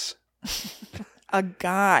 that's a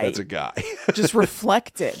guy. That's a guy. Just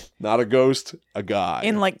reflected. Not a ghost, a guy.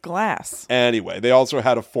 In like glass. Anyway, they also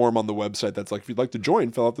had a form on the website that's like, if you'd like to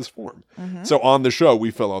join, fill out this form. So on the show,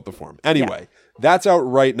 we fill out the form. Anyway, that's out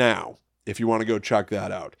right now if you want to go check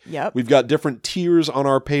that out. Yep. We've got different tiers on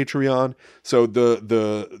our Patreon. So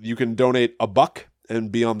you can donate $1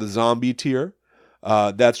 and be on the zombie tier.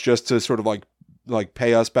 That's just to sort of like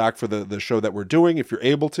pay us back for the show that we're doing. If you're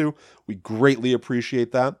able to, we greatly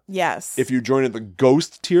appreciate that. Yes. If you join at the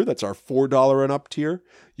Ghost tier, that's our $4 and up tier,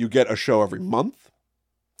 you get a show every month.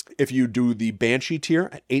 If you do the Banshee tier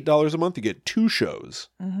at $8 a month, you get 2 shows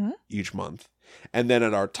each month. And then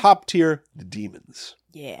at our top tier, the Demons.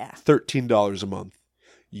 Yeah. $13 a month.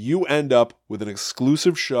 You end up with an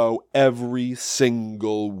exclusive show every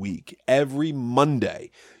single week. Every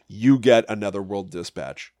Monday, you get another World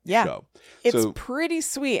Dispatch show. It's pretty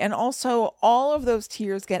sweet. And also, all of those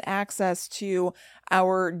tiers get access to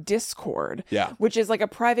our Discord, which is like a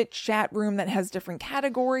private chat room that has different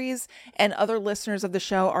categories, and other listeners of the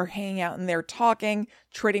show are hanging out in there talking,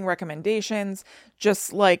 trading recommendations,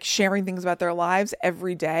 just like sharing things about their lives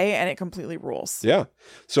every day, and it completely rules. Yeah.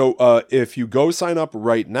 So if you go sign up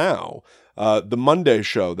right now, the Monday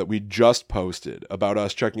show that we just posted about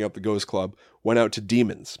us checking out the Ghost Club went out to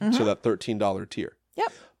Demons, so that $13 tier.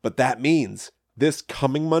 Yep. But that means this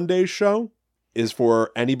coming Monday's show is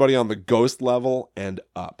for anybody on the Ghost level and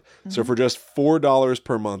up. So for just $4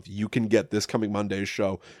 per month, you can get this coming Monday's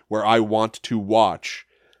show where I want to watch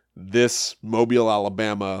this Mobile,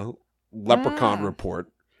 Alabama leprechaun report.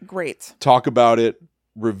 Great. Talk about it,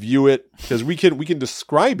 review it, because we can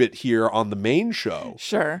describe it here on the main show.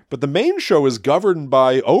 Sure. But the main show is governed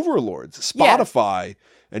by overlords. Spotify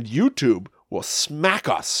and YouTube will smack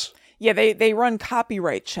us. Yeah, they run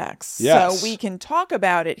copyright checks. Yes. So we can talk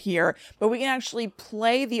about it here, but we can actually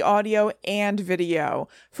play the audio and video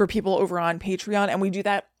for people over on Patreon, and we do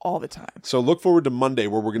that all the time. So look forward to Monday,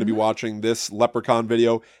 where we're going to be watching this leprechaun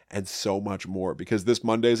video and so much more, because this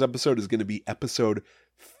Monday's episode is going to be episode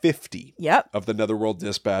 50 of the Netherworld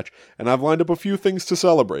Dispatch, and I've lined up a few things to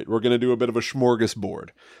celebrate. We're going to do a bit of a smorgasbord.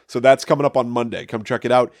 So that's coming up on Monday. Come check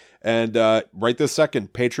it out. And right this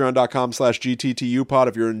second, patreon.com/GTTUpod.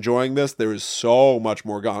 If you're enjoying this, there is so much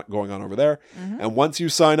more going on over there. And once you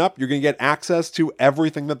sign up, you're going to get access to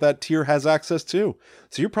everything that tier has access to.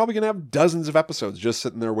 So you're probably going to have dozens of episodes just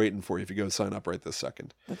sitting there waiting for you if you go sign up right this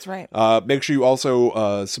second. That's right. Make sure you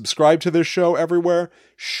also subscribe to this show everywhere.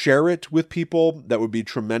 Share it with people. That would be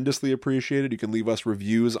tremendously appreciated. You can leave us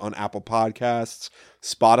reviews on Apple Podcasts.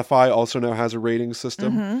 Spotify also now has a rating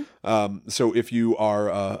system. So if you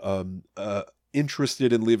are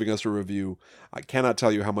interested in leaving us a review, I cannot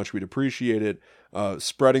tell you how much we'd appreciate it.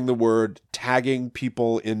 Spreading the word, tagging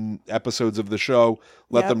people in episodes of the show,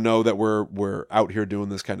 let them know that we're out here doing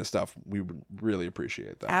this kind of stuff. We would really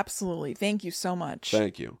appreciate that. Absolutely. Thank you so much.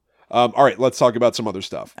 Thank you. All right, let's talk about some other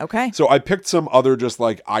stuff. Okay. So I picked some other just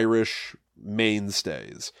like Irish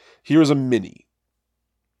mainstays. Here's a mini.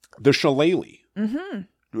 The shillelagh. Do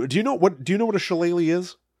you know what a shillelagh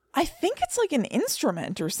is? I think it's like an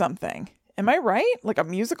instrument or something. Am I right? Like a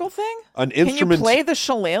musical thing? An instrument. Can you play the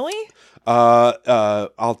shillelagh?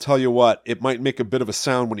 I'll tell you what. It might make a bit of a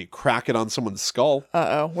sound when you crack it on someone's skull.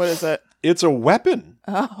 Uh-oh. What is it? It's a weapon.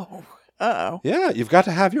 Oh. Uh-oh. Yeah, you've got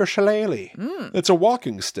to have your shillelagh. It's a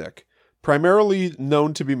walking stick, primarily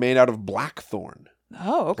known to be made out of blackthorn.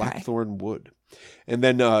 Oh, okay. Blackthorn wood. And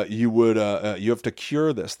then you have to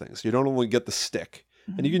cure this thing. So you don't only get the stick,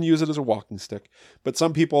 and you can use it as a walking stick, but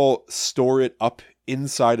some people store it up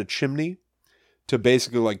inside a chimney to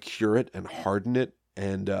basically like cure it and harden it.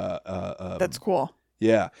 And that's cool.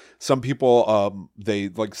 Yeah. Some people they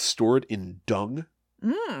like store it in dung.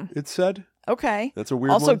 It said. Okay. That's a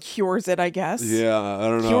weird also one. Cures it, I guess. Yeah, I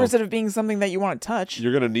don't know. Cures it of being something that you want to touch.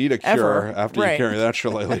 You're going to need a cure after you carry that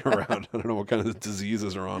shillelagh around. I don't know what kind of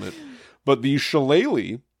diseases are on it. But the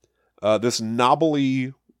shillelagh, this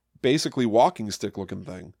knobbly, basically walking stick looking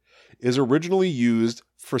thing, is originally used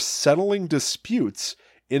for settling disputes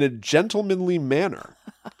in a gentlemanly manner.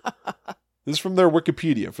 This is from their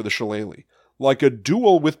Wikipedia for the shillelagh. Like a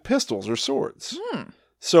duel with pistols or swords.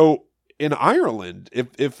 So in Ireland,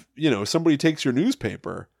 if somebody takes your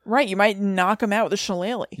newspaper, right, you might knock them out with a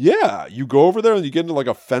shillelagh. Yeah, you go over there and you get into like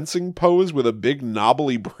a fencing pose with a big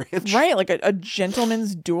knobbly branch. Right, like a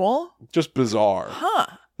gentleman's duel. Just bizarre. Huh.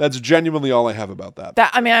 That's genuinely all I have about that.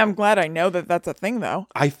 I'm glad I know that that's a thing, though.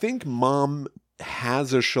 I think Mom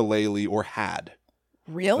has a shillelagh or had.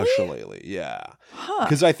 Really? A shillelagh, yeah. Huh.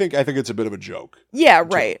 Because I think it's a bit of a joke. Yeah,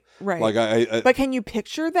 right. Like but can you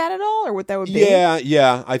picture that at all, or what that would be?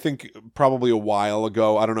 Yeah. I think probably a while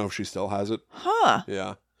ago. I don't know if she still has it. Huh.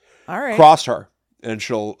 Yeah. All right. Cross her, and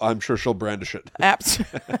I'm sure she'll brandish it.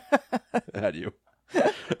 Absolutely. At you.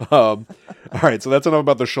 All right, so that's enough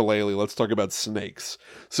about the shillelagh. Let's talk about snakes.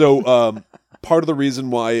 So part of the reason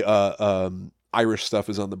why Irish stuff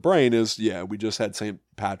is on the brain is, we just had St.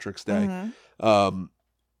 Patrick's Day. Mm-hmm.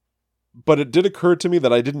 But it did occur to me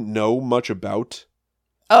that I didn't know much about.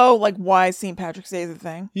 Oh, like why St. Patrick's Day is a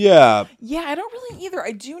thing? Yeah. Yeah, I don't really either.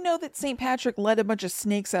 I do know that St. Patrick led a bunch of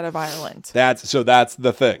snakes out of Ireland. That's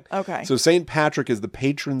the thing. Okay. So St. Patrick is the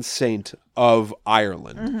patron saint of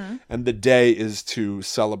Ireland, and the day is to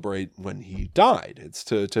celebrate when he died. It's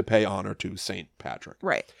to pay honor to St. Patrick.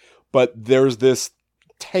 Right. But there's this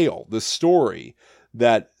tale, this story,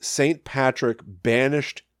 that St. Patrick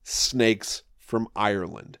banished snakes from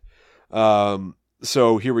Ireland.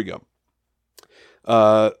 So here we go.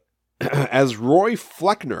 As Roy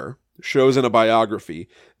Fleckner shows in a biography,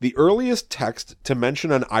 the earliest text to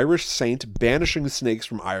mention an Irish saint banishing snakes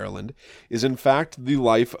from Ireland is in fact the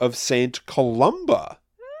life of Saint Columba,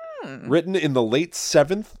 written in the late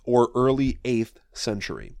 7th or early 8th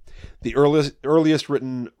century. The earliest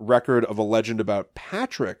written record of a legend about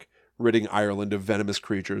Patrick ridding Ireland of venomous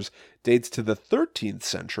creatures dates to the 13th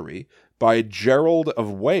century by Gerald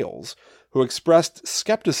of Wales, who expressed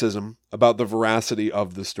skepticism about the veracity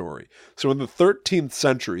of the story. So in the 13th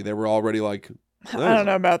century, they were already like, I don't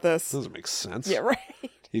know about this. Doesn't make sense. Yeah, right.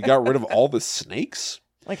 He got rid of all the snakes?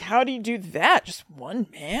 Like, how do you do that? Just one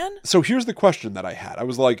man? So here's the question that I had. I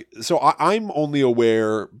was like, I'm only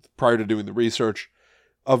aware, prior to doing the research,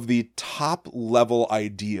 of the top level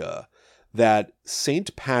idea that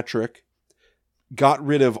St. Patrick got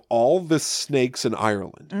rid of all the snakes in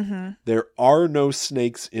Ireland. Mm-hmm. There are no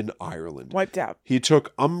snakes in Ireland. Wiped out. He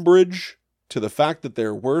took umbrage to the fact that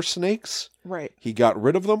there were snakes. Right. He got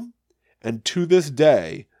rid of them. And to this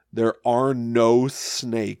day, there are no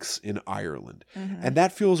snakes in Ireland. Mm-hmm. And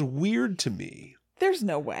that feels weird to me. There's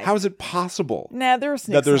no way. How is it possible there are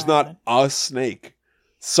snakes that there's in not Ireland. a snake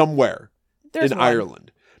somewhere There's in one.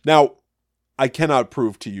 Ireland? Now, I cannot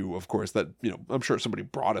prove to you, of course, that, I'm sure somebody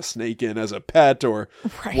brought a snake in as a pet or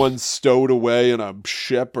one stowed away in a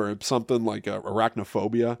ship or something like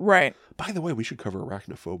arachnophobia. Right. By the way, we should cover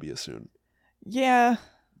arachnophobia soon. Yeah.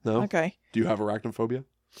 No? Okay. Do you have arachnophobia?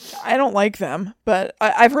 I don't like them, but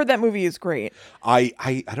I've heard that movie is great. I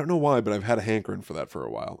don't know why, but I've had a hankering for that for a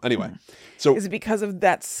while. Anyway, so is it because of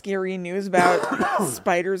that scary news about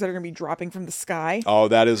spiders that are going to be dropping from the sky? Oh,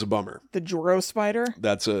 that is a bummer. The Joro spider?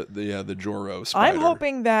 That's the Joro spider. I'm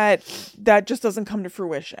hoping that just doesn't come to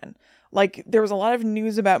fruition. Like, there was a lot of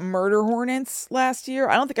news about murder hornets last year.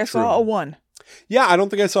 I don't think I saw a one. Yeah, I don't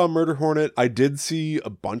think I saw a murder hornet. I did see a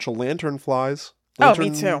bunch of lanternflies.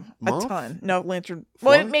 Me too. Moth? A ton. No, lantern.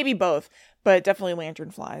 Fly? Well, maybe both, but definitely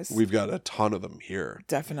lanternflies. We've got a ton of them here.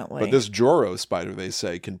 Definitely. But this Joro spider, they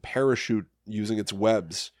say, can parachute using its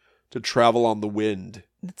webs to travel on the wind.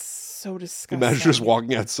 It's so disgusting. Imagine just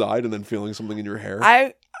walking outside and then feeling something in your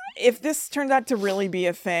hair. If this turns out to really be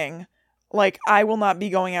a thing, like, I will not be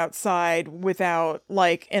going outside without,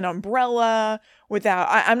 like, an umbrella,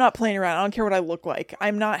 I'm not playing around. I don't care what I look like.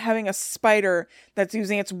 I'm not having a spider that's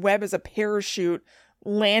using its web as a parachute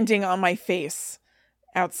landing on my face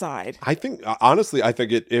outside. I think, honestly,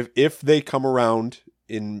 if they come around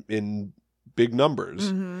in big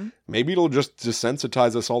numbers, maybe it'll just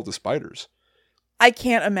desensitize us all to spiders. I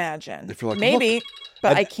can't imagine. If you're like, maybe, look,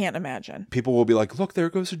 but I can't imagine. People will be like, look, there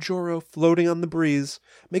goes a Joro floating on the breeze.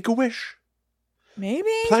 Make a wish.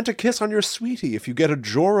 Maybe. Plant a kiss on your sweetie if you get a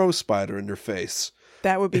Joro spider in your face.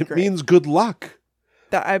 That would be great. It means good luck.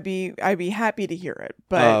 I'd be happy to hear it,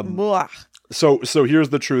 but blah. So here's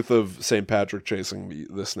the truth of St. Patrick chasing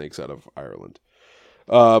the snakes out of Ireland.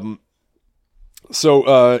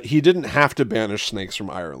 So he didn't have to banish snakes from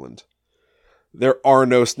Ireland. There are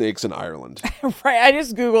no snakes in Ireland. Right. I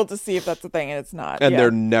just Googled to see if that's a thing, and it's not. And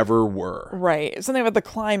there never were. Right. Something about the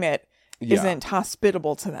climate isn't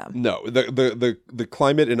hospitable to them. No. The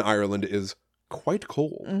climate in Ireland is quite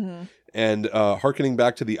cold. Mm-hmm. And hearkening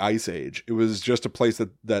back to the Ice Age, it was just a place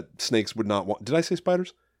that snakes would not want. Did I say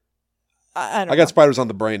spiders? I got spiders on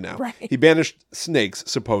the brain now. Right. He banished snakes,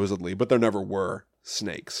 supposedly, but there never were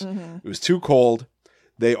snakes. It was too cold.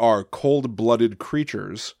 They are cold-blooded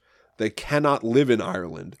creatures. They cannot live in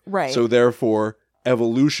Ireland. Right. So therefore,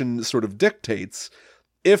 evolution sort of dictates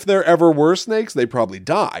if there ever were snakes, they probably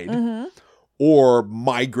died or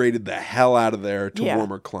migrated the hell out of there to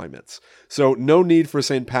warmer climates. So no need for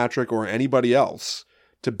St. Patrick or anybody else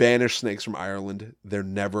to banish snakes from Ireland. There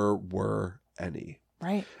never were any.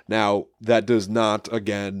 Right. Now, that does not,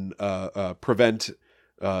 again, prevent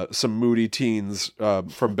some moody teens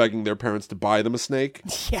from begging their parents to buy them a snake.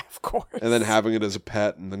 Yeah, of course. And then having it as a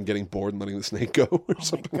pet and then getting bored and letting the snake go or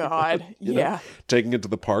something. Oh my God. Like that, you know? Taking it to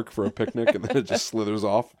the park for a picnic and then it just slithers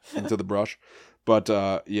off into the brush. But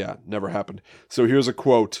yeah, never happened. So here's a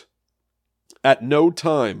quote. "At no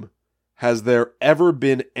time has there ever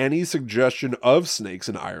been any suggestion of snakes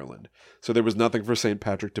in Ireland, so there was nothing for St.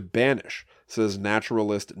 Patrick to banish," says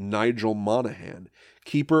naturalist Nigel Monaghan,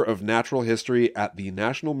 keeper of natural history at the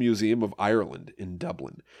National Museum of Ireland in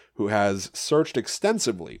Dublin, who has searched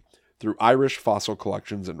extensively through Irish fossil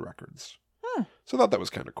collections and records. So I thought that was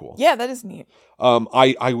kind of cool. Yeah, that is neat.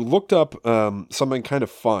 I looked up something kind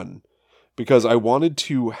of fun because I wanted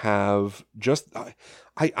to have just...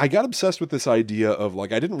 I got obsessed with this idea of,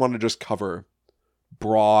 like, I didn't want to just cover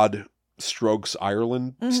broad strokes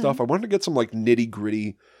Ireland stuff. I wanted to get some, like,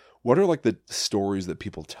 nitty-gritty... What are, like, the stories that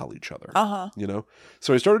people tell each other? You know?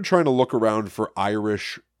 So I started trying to look around for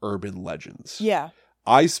Irish urban legends. Yeah.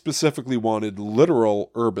 I specifically wanted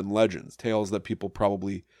literal urban legends, tales that people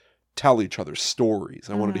probably tell each other, stories.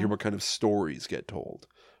 I wanted to hear what kind of stories get told.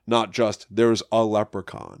 Not just, there's a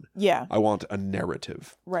leprechaun. Yeah. I want a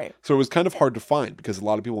narrative. Right. So it was kind of hard to find because a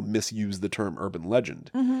lot of people misuse the term urban legend.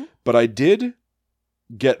 But I did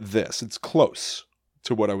get this. It's close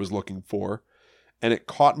to what I was looking for. And it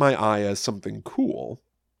caught my eye as something cool.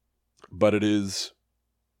 But it is...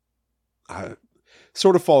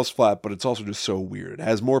 sort of falls flat, but it's also just so weird. It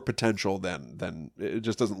has more potential than it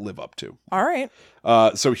just doesn't live up to. All right.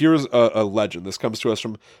 So here's a legend. This comes to us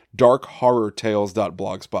from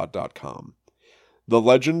darkhorrortales.blogspot.com. The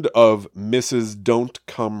legend of Mrs. Don't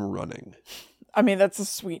Come Running. I mean, that's a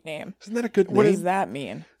sweet name. Isn't that a good name? What does that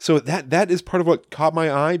mean? So that is part of what caught my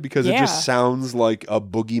eye because it just sounds like a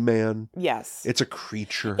boogeyman. Yes. It's a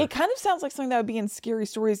creature. It kind of sounds like something that would be in Scary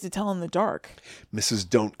Stories to Tell in the Dark. Mrs.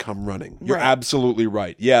 Don't Come Running. You're absolutely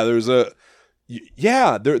right. Yeah, there's a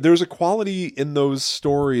quality in those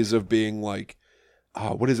stories of being like,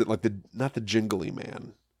 what is it? Like not the jingly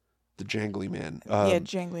man. The jangly man.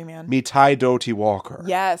 Jangly man. Me tie doty walker.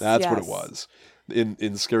 Yes. That's what it was.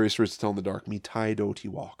 In Scary Stories to Tell in the Dark, me tie doty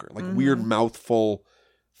walker. Like weird mouthful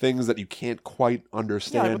things that you can't quite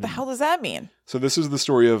understand. Yeah, like, what the hell does that mean? So this is the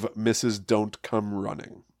story of Mrs. Don't Come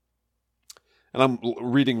Running. And I'm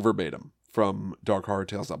reading verbatim from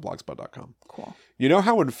darkhorrortales.blogspot.com. Cool. You know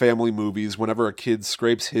how in family movies, whenever a kid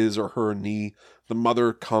scrapes his or her knee, the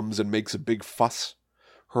mother comes and makes a big fuss?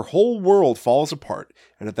 Her whole world falls apart,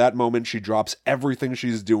 and at that moment she drops everything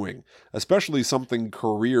she's doing, especially something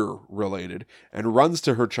career-related, and runs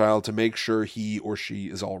to her child to make sure he or she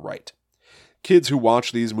is all right. Kids who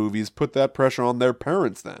watch these movies put that pressure on their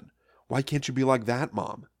parents then. Why can't you be like that,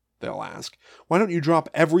 Mom? They'll ask. Why don't you drop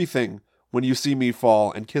everything when you see me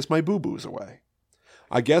fall and kiss my boo-boos away?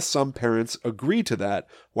 I guess some parents agree to that,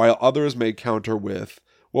 while others may counter with,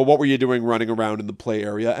 well, what were you doing running around in the play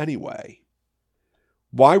area anyway?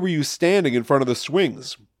 Why were you standing in front of the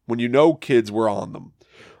swings when you know kids were on them?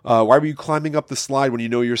 Why were you climbing up the slide when you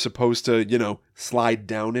know you're supposed to, slide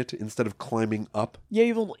down it instead of climbing up? Yeah,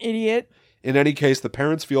 you little idiot. In any case, the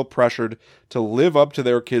parents feel pressured to live up to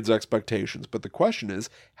their kids' expectations. But the question is,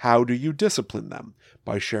 how do you discipline them?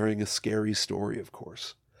 By sharing a scary story, of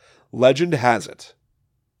course. Legend has it,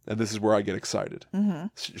 and this is where I get excited,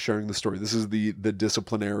 sharing the story. This is the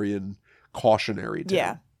disciplinarian cautionary tale.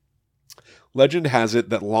 Yeah. Legend has it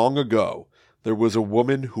that long ago, there was a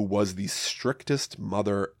woman who was the strictest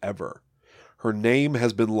mother ever. Her name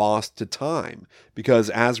has been lost to time because,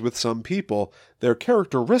 as with some people, their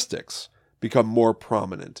characteristics become more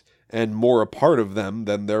prominent and more a part of them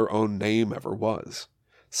than their own name ever was.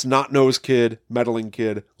 Snot-nosed kid, meddling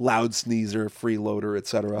kid, loud sneezer, freeloader,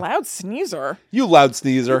 etc. Loud sneezer? You loud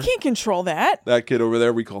sneezer. You can't control that. That kid over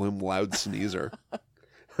there, we call him loud sneezer.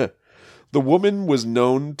 The woman was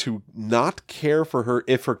known to not care for her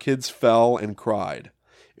if her kids fell and cried.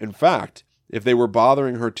 In fact, if they were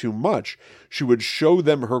bothering her too much, she would show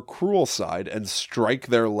them her cruel side and strike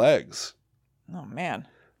their legs. Oh, man.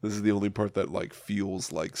 This is the only part that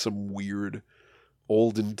feels like some weird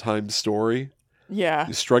olden time story. Yeah.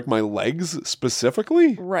 You strike my legs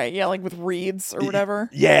specifically? Right. Yeah, like with reeds or whatever.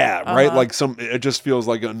 Yeah, right? Like it just feels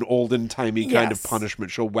like an olden-timey kind of Yes.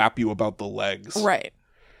 punishment. She'll whap you about the legs. Right.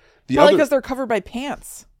 The Probably other because they're covered by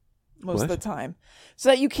pants most of the time. So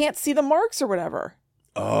that you can't see the marks or whatever.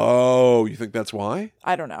 Oh, you think that's why?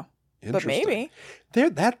 I don't know. But maybe.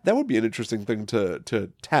 That would be an interesting thing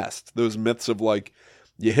to test. Those myths of like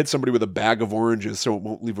you hit somebody with a bag of oranges so it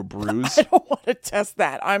won't leave a bruise. I don't want to test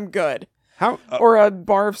that. I'm good. How? Or a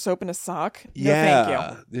bar of soap in a sock. No, Yeah.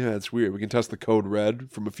 thank you. Yeah, it's weird. We can test the code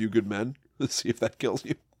red from A Few Good Men. Let's see if that kills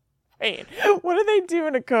you. Wait, what do they do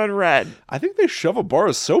in a code red? I think they shove a bar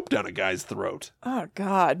of soap down a guy's throat. Oh,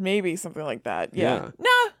 God. Maybe something like that. Yeah.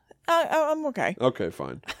 Nah, I'm okay. Okay,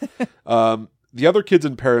 fine. The other kids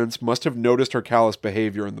and parents must have noticed her callous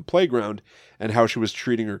behavior in the playground and how she was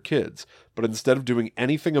treating her kids. But instead of doing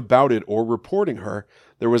anything about it or reporting her,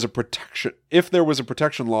 there was a protection. If there was a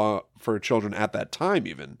protection law for children at that time,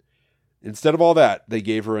 even, instead of all that, they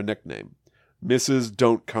gave her a nickname. Mrs.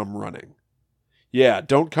 Don't Come Running. Yeah,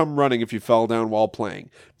 don't come running if you fell down while playing.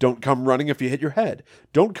 Don't come running if you hit your head.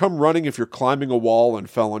 Don't come running if you're climbing a wall and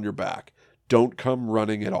fell on your back. Don't come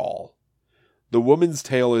running at all. The woman's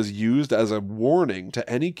tale is used as a warning to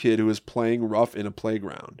any kid who is playing rough in a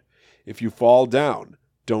playground. If you fall down,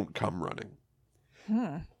 don't come running.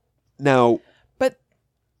 Now, but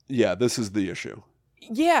yeah, this is the issue.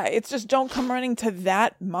 Yeah, it's just don't come running to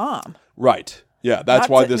that mom. Right. Yeah, that's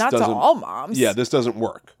why this doesn't. Not to all moms. Yeah, this doesn't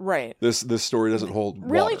work. Right. This story doesn't hold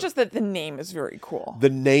really water. Just that the name is very cool. The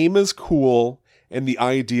name is cool, and the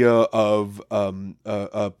idea of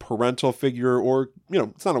a parental figure, or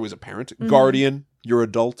it's not always a parent, guardian, your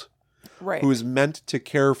adult, right, who is meant to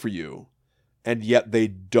care for you, and yet they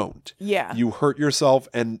don't. Yeah. You hurt yourself,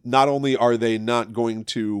 and not only are they not going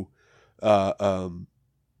to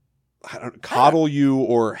coddle you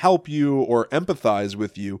or help you or empathize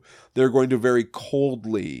with you, they're going to very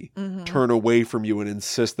coldly turn away from you and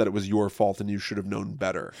insist that it was your fault and you should have known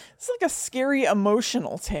better. It's like a scary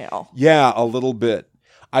emotional tale. Yeah, a little bit.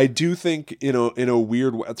 I do think, in a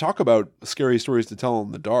weird way, talk about scary stories to tell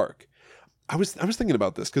in the dark. I was thinking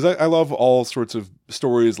about this because I love all sorts of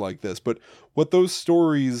stories like this, but what those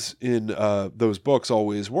stories in those books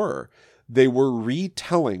always were, they were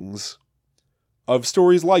retellings of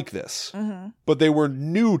stories like this, but they were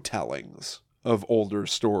new tellings of older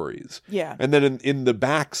stories. Yeah. And then in the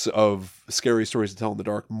backs of Scary Stories to Tell in the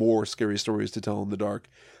Dark, more Scary Stories to Tell in the Dark,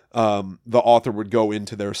 the author would go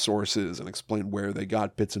into their sources and explain where they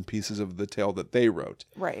got bits and pieces of the tale that they wrote.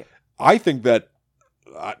 Right. I think that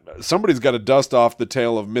somebody's got to dust off the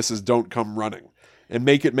tale of Mrs. Don't Come Running and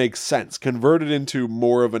make it make sense. Convert it into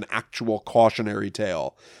more of an actual cautionary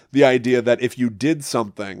tale. The idea that if you did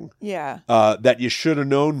something that you should have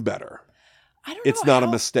known better, I don't know. It's not a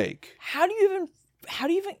mistake. How do you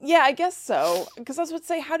even, yeah, I guess so. Because I was about to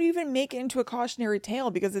say, how do you even make it into a cautionary tale?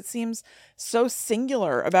 Because it seems so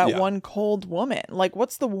singular about one cold woman. Like,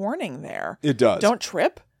 what's the warning there? It does. Don't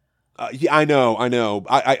trip? Yeah, I know.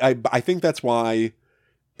 I think that's why,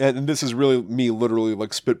 and this is really me literally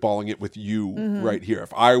like spitballing it with you right here.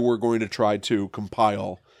 If I were going to try to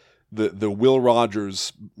compile the Will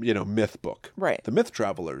Rogers, myth book, right, the Myth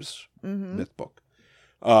Travelers myth book,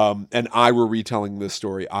 and I were retelling this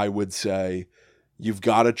story, I would say you've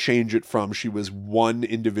got to change it from she was one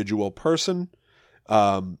individual person.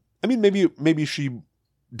 I mean, maybe she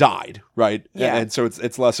died, right? Yeah. And so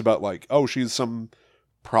it's less about like, oh, she's some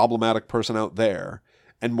problematic person out there,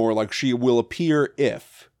 and more like she will appear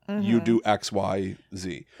if you do X, Y,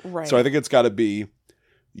 Z. Right. So I think it's got to be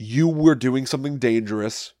you were doing something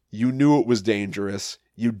dangerous. You knew it was dangerous.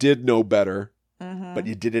 You did know better, but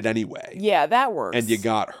you did it anyway. Yeah, that works. And you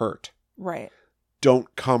got hurt. Right.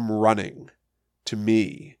 Don't come running to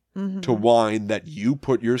me to whine that you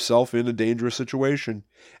put yourself in a dangerous situation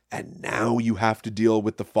and now you have to deal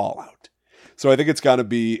with the fallout. So I think it's got to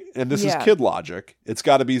be, and this is kid logic, it's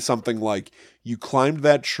got to be something like you climbed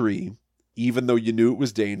that tree even though you knew it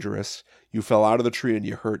was dangerous, you fell out of the tree and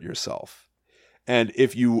you hurt yourself. And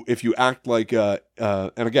if you act like, and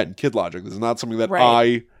again, kid logic, this is not something that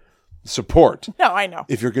I support. No, I know.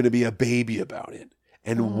 If you're going to be a baby about it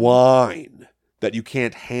and whine that you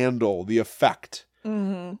can't handle the effect,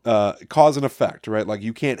 cause and effect, right? Like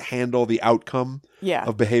you can't handle the outcome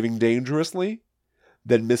of behaving dangerously,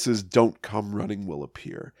 then Mrs. Don't Come Running will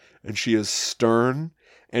appear. And she is stern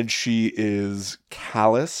and she is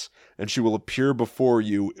callous and she will appear before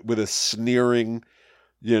you with a sneering,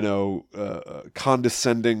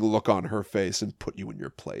 condescending look on her face and put you in your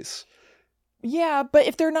place. Yeah, but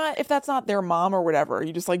if that's not their mom or whatever,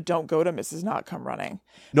 you just like don't go to Mrs. Not Come Running.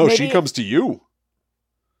 No, she comes to you.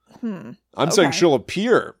 I'm saying she'll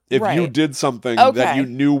appear if you did something that you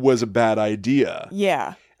knew was a bad idea.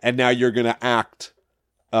 Yeah. And now you're going to act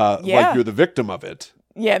like you're the victim of it.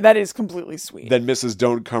 Yeah, that is completely sweet. Then Mrs.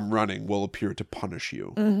 Don't Come Running will appear to punish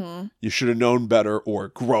you. Mm-hmm. You should have known better or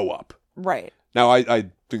grow up. Right. Now,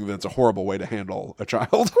 I think that's a horrible way to handle a child.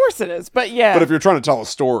 Of course it is, but yeah. But if you're trying to tell a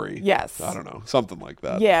story. Yes. I don't know. Something like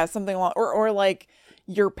that. Yeah, something along... Or like,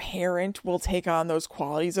 your parent will take on those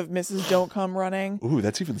qualities of Mrs. Don't Come Running. Ooh,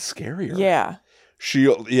 that's even scarier. Yeah.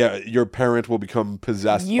 Your parent will become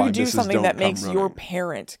possessed by Mrs. Don't Come Running. You do something that makes your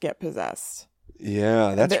parent get possessed.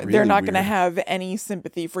 Yeah, that's really they're not going to have any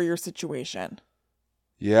sympathy for your situation.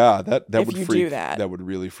 Yeah, that if would you freak. Do that. That would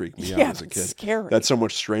really freak me out as a kid. Scary. That's so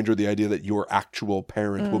much stranger. The idea that your actual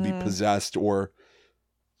parent will be possessed or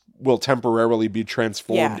will temporarily be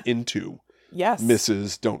transformed into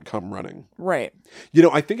Mrs. Don't Come Running. Right. You know,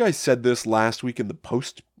 I think I said this last week in the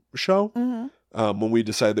post show when we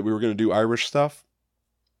decided that we were going to do Irish stuff,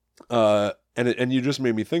 and you just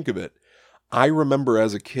made me think of it. I remember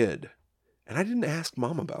as a kid. And I didn't ask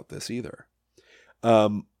Mom about this either.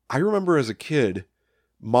 I remember as a kid,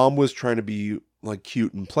 Mom was trying to be like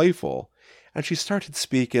cute and playful, and she started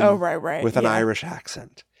speaking with an Irish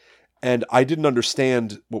accent. And I didn't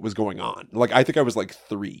understand what was going on. Like, I think I was like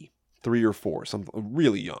three or four, something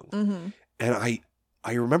really young. Mm-hmm. And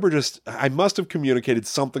I remember I must have communicated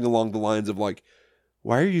something along the lines of like,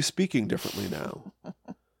 why are you speaking differently now?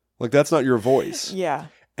 Like, that's not your voice. Yeah.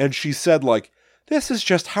 And she said like, this is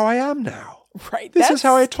just how I am now. Right. This is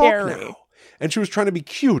how I talk now. And she was trying to be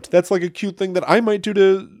cute. That's like a cute thing that I might do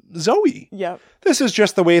to Zoe. Yep. This is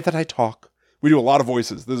just the way that I talk. We do a lot of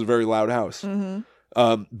voices. This is a very loud house.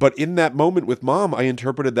 Mm-hmm. But in that moment with Mom, I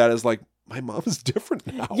interpreted that as like, my mom is different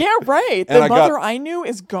now. Yeah, right. The mother I knew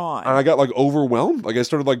is gone. And I got like overwhelmed. Like I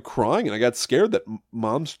started like crying and I got scared that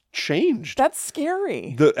Mom's changed. That's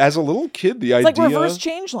scary. As a little kid, the it's idea... like reverse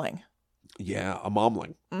changeling. Yeah, a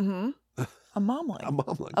momling. Mm-hmm. A mumbling. A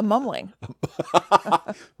mumbling. A mumbling.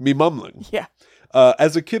 Me mumbling. Yeah.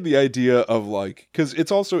 As a kid, the idea of like, because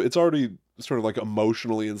it's already sort of like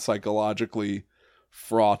emotionally and psychologically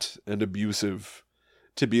fraught and abusive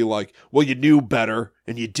to be like, well, you knew better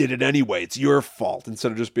and you did it anyway. It's your fault.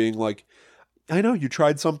 Instead of just being like, I know you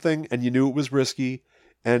tried something and you knew it was risky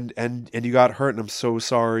and you got hurt and I'm so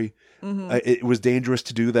sorry. Mm-hmm. It was dangerous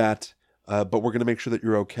to do that, but we're going to make sure that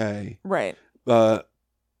you're okay. Right.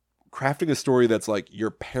 Crafting a story that's like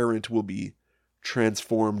your parent will be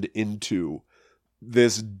transformed into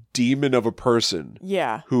this demon of a person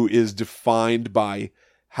who is defined by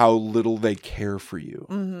how little they care for you.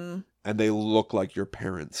 Mm-hmm. And they look like your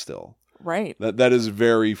parents still. Right. That is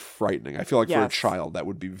very frightening. I feel like for a child, that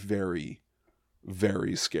would be very,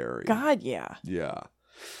 very scary. God, yeah. Yeah.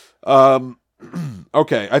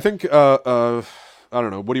 Okay. I think, I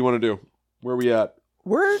don't know. What do you want to do? Where are we at?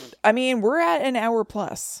 We're at an hour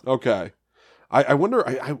plus. Okay. I wonder,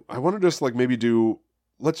 I want to just like maybe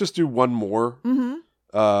let's just do one more.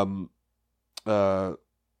 Mm-hmm.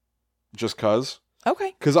 Just cause.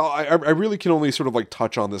 Okay. Because I really can only sort of like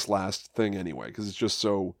touch on this last thing anyway, because it's just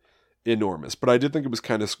so enormous. But I did think it was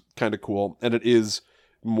kind of cool, and it is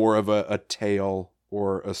more of a tale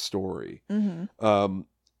or a story. Mm-hmm.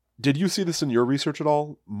 Did you see this in your research at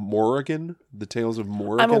all? Morrigan, the Tales of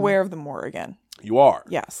Morrigan? I'm aware of the Morrigan. You are?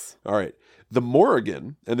 Yes. All right. The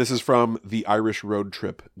Morrigan, and this is from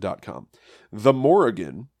theirishroadtrip.com. The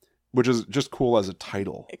Morrigan, which is just cool as a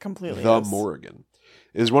title. It completely The is. Morrigan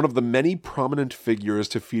is one of the many prominent figures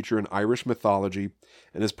to feature in Irish mythology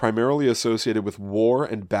and is primarily associated with war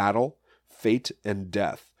and battle, fate and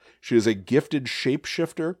death. She is a gifted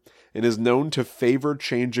shapeshifter and is known to favor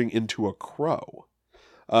changing into a crow.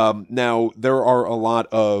 Now, there are a lot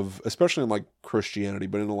of, especially in like Christianity,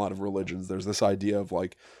 but in a lot of religions, there's this idea of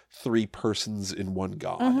like three persons in one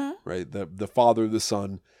God, mm-hmm. right? The Father, the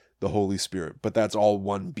Son, the Holy Spirit, but that's all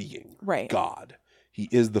one being, right? God. He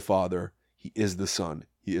is the Father. He is the Son.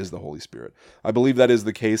 He is the Holy Spirit. I believe that is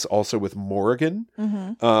the case also with Morrigan.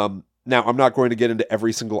 Mm-hmm. Now, I'm not going to get into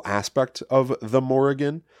every single aspect of the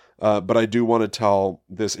Morrigan, but I do want to tell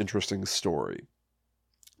this interesting story.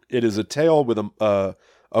 It is a tale with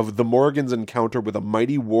of the Morrigan's encounter with a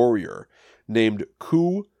mighty warrior named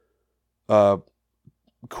Cúlainn.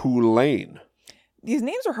 These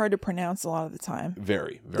names are hard to pronounce a lot of the time.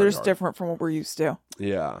 Very, very They're just hard. different from what we're used to.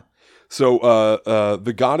 Yeah. So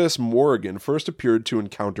the goddess Morrigan first appeared to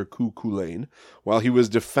encounter Cúlainn while he was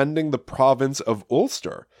defending the province of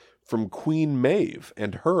Ulster from Queen Maeve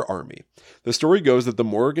and her army. The story goes that the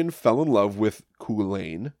Morrigan fell in love with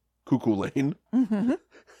Cúlainn. Mm-hmm.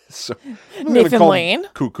 So I'm Nathan call Lane. him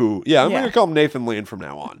Cuckoo. Yeah, I'm Yeah. going to call him Nathan Lane from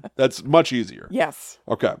now on. That's much easier. Yes.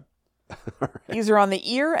 Okay. These are on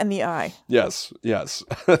the ear and the eye. Yes.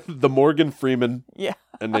 The Morgan Freeman Yeah.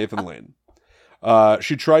 and Nathan Lane.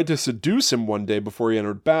 She tried to seduce him one day before he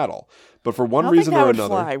entered battle, but for one reason or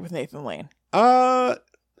another, fly with Nathan Lane. I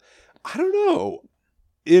don't know.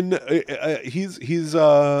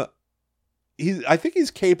 I think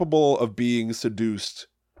he's capable of being seduced.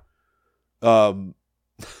 What are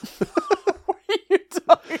you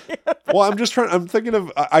talking about? Well, I'm thinking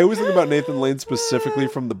of, I always think about Nathan Lane specifically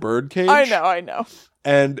from the Birdcage. I know.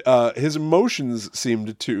 And his emotions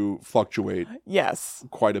seemed to fluctuate. Yes.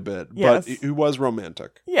 Quite a bit. Yes. But he was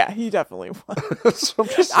romantic. Yeah, he definitely was. So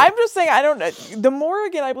I'm just saying, I don't know. The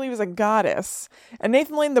Morrigan, I believe, is a goddess. And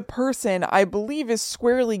Nathan Lane, the person, I believe, is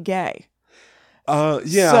squarely gay.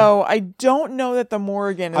 Yeah. So I don't know that the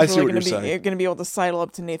Morrigan is really going to be able to sidle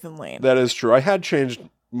up to Nathan Lane. That is true. I had changed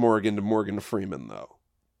Morgan to Morgan Freeman, though.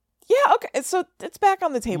 Yeah, okay. So it's back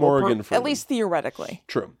on the table, Morgan Freeman. at least theoretically.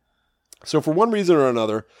 True. So for one reason or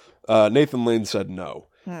another, Nathan Lane said no,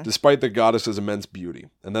 despite the goddess's immense beauty.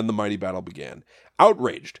 And then the mighty battle began.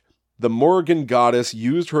 Outraged, the Morrigan goddess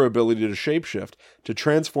used her ability to shapeshift to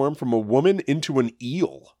transform from a woman into an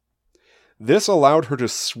eel. This allowed her to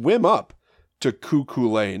swim up to Cuckoo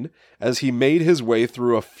Lane as he made his way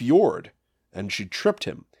through a fjord, and she tripped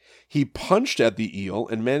him. He punched at the eel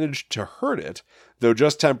and managed to hurt it, though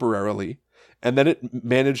just temporarily, and then it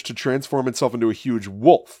managed to transform itself into a huge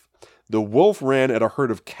wolf. The wolf ran at a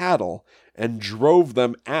herd of cattle and drove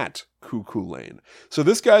them at Cuckoo Lane. So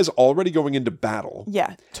this guy's already going into battle.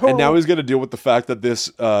 Yeah, totally. And now he's going to deal with the fact that this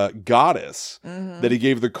goddess that he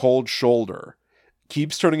gave the cold shoulder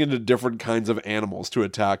keeps turning into different kinds of animals to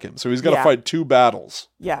attack him. So he's got to fight two battles.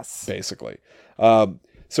 Yes. Basically.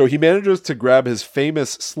 So he manages to grab his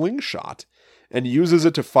famous slingshot and uses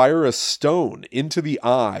it to fire a stone into the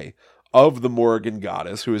eye of the Morrigan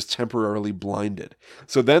goddess, who is temporarily blinded.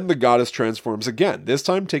 So then the goddess transforms again, this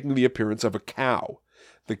time taking the appearance of a cow.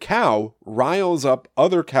 The cow riles up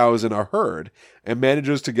other cows in a herd and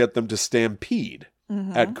manages to get them to stampede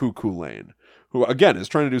at Cuckoo Lane, who, again, is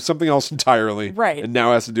trying to do something else entirely, right, and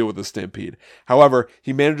now has to deal with the stampede. However,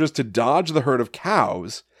 he manages to dodge the herd of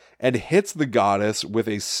cows and hits the goddess with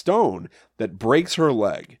a stone that breaks her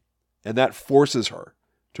leg, and that forces her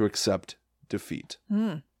to accept defeat.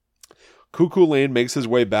 Cuckoo Lane makes his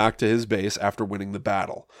way back to his base after winning the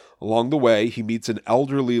battle. Along the way, he meets an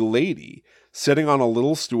elderly lady sitting on a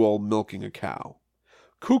little stool milking a cow.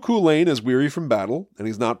 Cuckoo Lane is weary from battle, and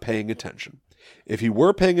he's not paying attention. If he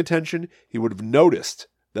were paying attention, he would have noticed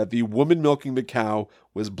that the woman milking the cow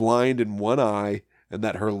was blind in one eye and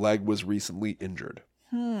that her leg was recently injured.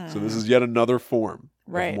 So this is yet another form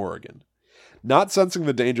of Morrigan. Not sensing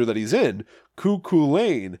the danger that he's in, Cuckoo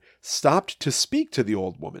Lane stopped to speak to the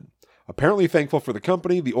old woman. Apparently thankful for the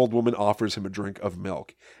company, the old woman offers him a drink of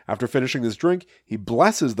milk. After finishing his drink, he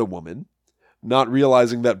blesses the woman, not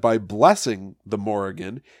realizing that by blessing the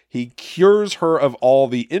Morrigan, he cures her of all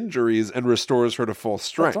the injuries and restores her to full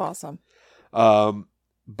strength. That's awesome.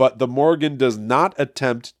 But the Morrigan does not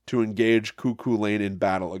attempt to engage Cuckoo Lane in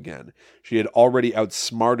battle again. She had already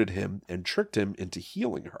outsmarted him and tricked him into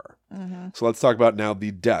healing her. So let's talk about now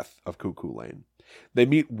the death of Cuckoo Lane. They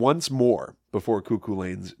meet once more before Cuckoo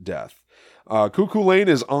Lane's death. Cuckoo Lane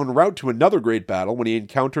is en route to another great battle when he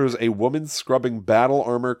encounters a woman scrubbing battle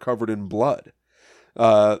armor covered in blood.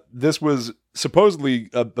 This was supposedly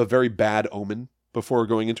a very bad omen before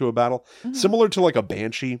going into a battle. Similar to like a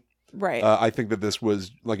banshee. Right. I think that this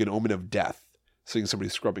was like an omen of death, seeing somebody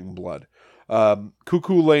scrubbing blood.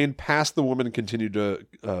 Cuckoo Lane passed the woman and continued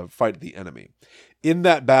to fight the enemy. In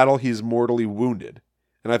that battle, he's mortally wounded,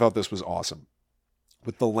 and I thought this was awesome.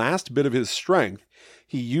 With the last bit of his strength,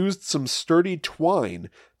 he used some sturdy twine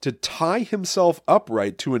to tie himself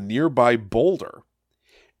upright to a nearby boulder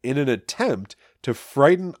in an attempt to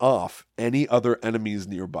frighten off any other enemies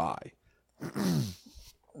nearby.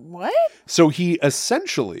 What? So he's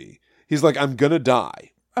like, I'm going to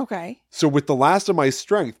die. Okay. So with the last of my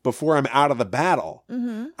strength, before I'm out of the battle,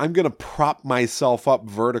 I'm going to prop myself up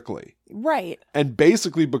vertically. Right. And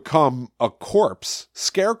basically become a corpse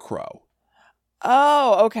scarecrow.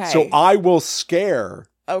 Oh, okay. So I will scare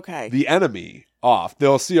okay. the enemy off.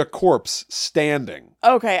 They'll see a corpse standing.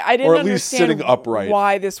 Okay, I didn't or at least understand sitting upright.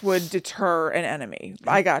 Why this would deter an enemy.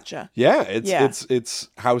 I gotcha. Yeah, it's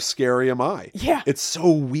how scary am I? Yeah. It's so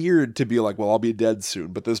weird to be like, well, I'll be dead soon,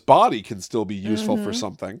 but this body can still be useful for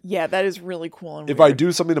something. Yeah, that is really cool and if weird. I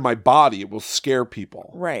do something to my body, it will scare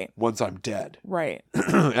people. Right. Once I'm dead. Right.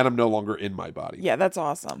 And I'm no longer in my body. Yeah, that's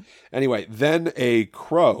awesome. Anyway, then a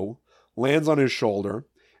crow lands on his shoulder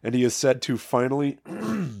and he is said to finally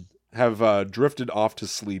have drifted off to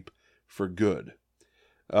sleep for good.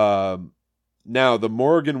 Now, the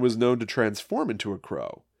Morrigan was known to transform into a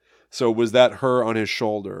crow. So was that her on his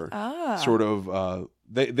shoulder? Sort of,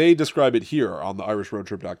 they describe it here on the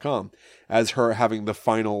IrishRoadTrip.com as her having the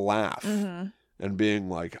final laugh and being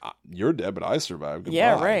like, you're dead, but I survived. Goodbye.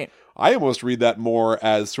 Yeah, right. I almost read that more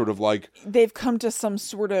as sort of like... they've come to some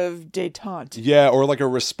sort of détente. Yeah, or like a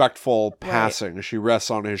respectful passing. She rests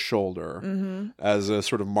on his shoulder as a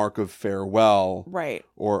sort of mark of farewell. Right.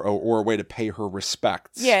 Or a way to pay her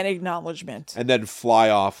respects. Yeah, an acknowledgement. And then fly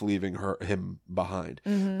off, leaving him behind.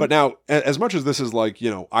 But now, as much as this is like,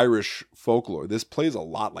 Irish folklore, this plays a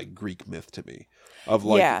lot like Greek myth to me. Of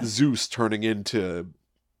like Zeus turning into,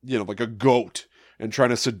 like a goat and trying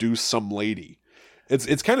to seduce some lady.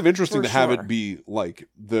 It's kind of interesting to have it be like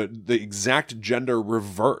the exact gender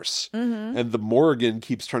reverse. And the Morrigan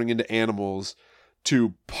keeps turning into animals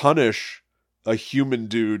to punish a human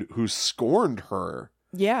dude who scorned her.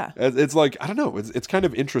 Yeah. It's like, I don't know. It's kind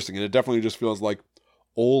of interesting. And it definitely just feels like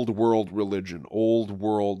old world religion, old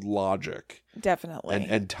world logic. Definitely.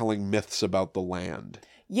 And telling myths about the land.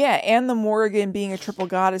 Yeah, and the Morrigan being a triple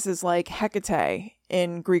goddess is like Hecate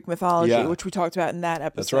in Greek mythology, which we talked about in that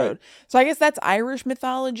episode. That's right. So I guess that's Irish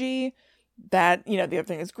mythology. That, the other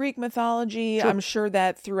thing is Greek mythology. Sure. I'm sure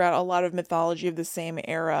that throughout a lot of mythology of the same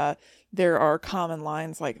era, there are common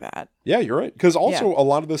lines like that. Yeah, you're right. Because also a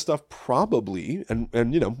lot of this stuff probably, and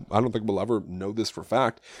I don't think we'll ever know this for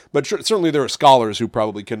fact, but certainly there are scholars who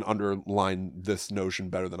probably can underline this notion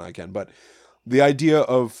better than I can. But the idea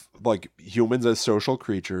of like humans as social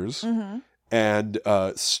creatures and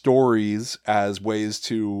stories as ways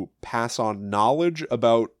to pass on knowledge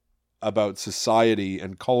about society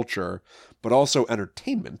and culture, but also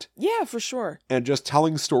entertainment. Yeah, for sure. And just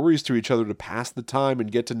telling stories to each other to pass the time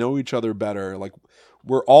and get to know each other better. Like,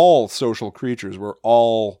 we're all social creatures. We're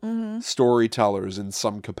all storytellers in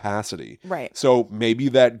some capacity. Right. So maybe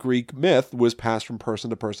that Greek myth was passed from person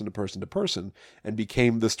to person to person to person and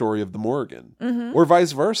became the story of the Morrigan. Or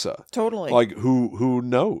vice versa. Totally. Like, who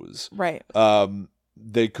knows? Right.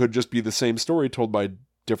 They could just be the same story told by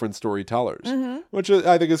different storytellers, which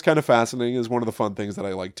I think is kind of fascinating, is one of the fun things that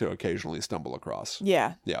I like to occasionally stumble across.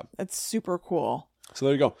 Yeah. Yeah. That's super cool. So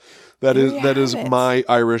there you go. That is my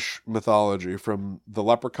Irish mythology, from the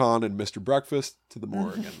leprechaun and Mr. Breakfast to the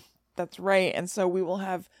Morrigan. That's right. And so we will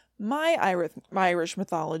have my Irish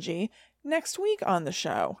mythology next week on the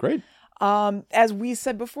show. Great. As we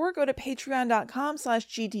said before, go to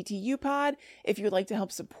patreon.com/GTTUpod if you would like to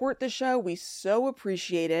help support the show. We so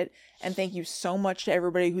appreciate it. And thank you so much to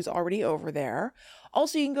everybody who's already over there.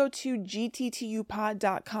 Also, you can go to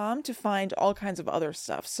gttupod.com to find all kinds of other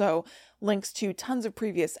stuff. So links to tons of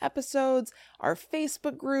previous episodes, our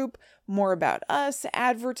Facebook group, more about us,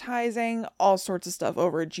 advertising, all sorts of stuff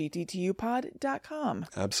over at gttupod.com.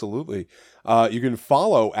 Absolutely. You can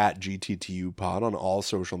follow at gttupod on all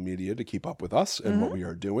social media to keep up with us and what we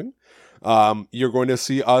are doing. You're going to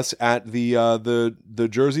see us at the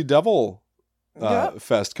Jersey Devil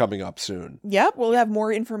Fest coming up soon. Yep, we'll have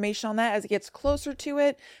more information on that as it gets closer to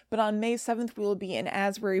it. But on May 7th, we will be in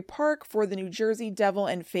Asbury Park for the New Jersey Devil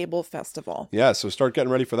and Fable Festival. Yeah, so start getting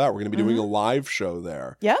ready for that. We're going to be doing a live show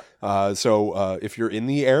there. Yep. So if you're in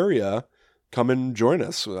the area, come and join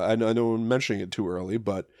us. I know I'm mentioning it too early,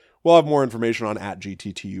 but we'll have more information on at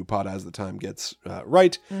GTTUpod as the time gets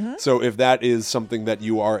right. So if that is something that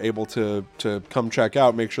you are able to come check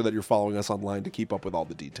out, make sure that you're following us online to keep up with all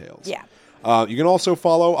the details. Yeah. You can also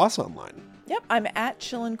follow us online. Yep, I'm at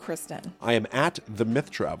Chillin' Kristen. I am at The Myth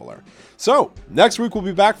Traveler. So, next week we'll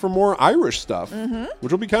be back for more Irish stuff,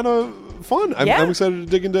 which will be kind of fun. I'm excited to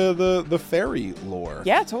dig into the fairy lore.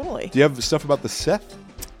 Yeah, totally. Do you have stuff about the Sith?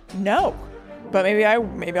 No, but maybe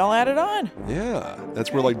I'll add it on. Yeah,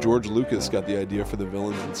 that's where like George Lucas got the idea for the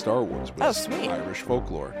villains in Star Wars. Was sweet. Irish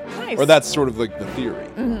folklore. Nice. Or that's sort of like the theory.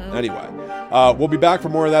 Anyway, we'll be back for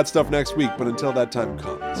more of that stuff next week, but until that time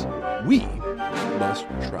comes, we must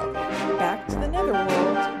travel. Back to the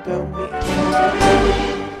netherworld, go we.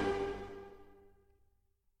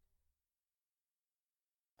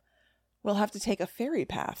 We'll have to take a ferry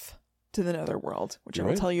path to the netherworld, which I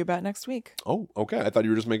will tell you about next week. Oh, okay. I thought you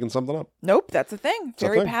were just making something up. Nope, that's a thing.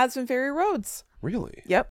 Ferry paths and ferry roads. Really? Yep.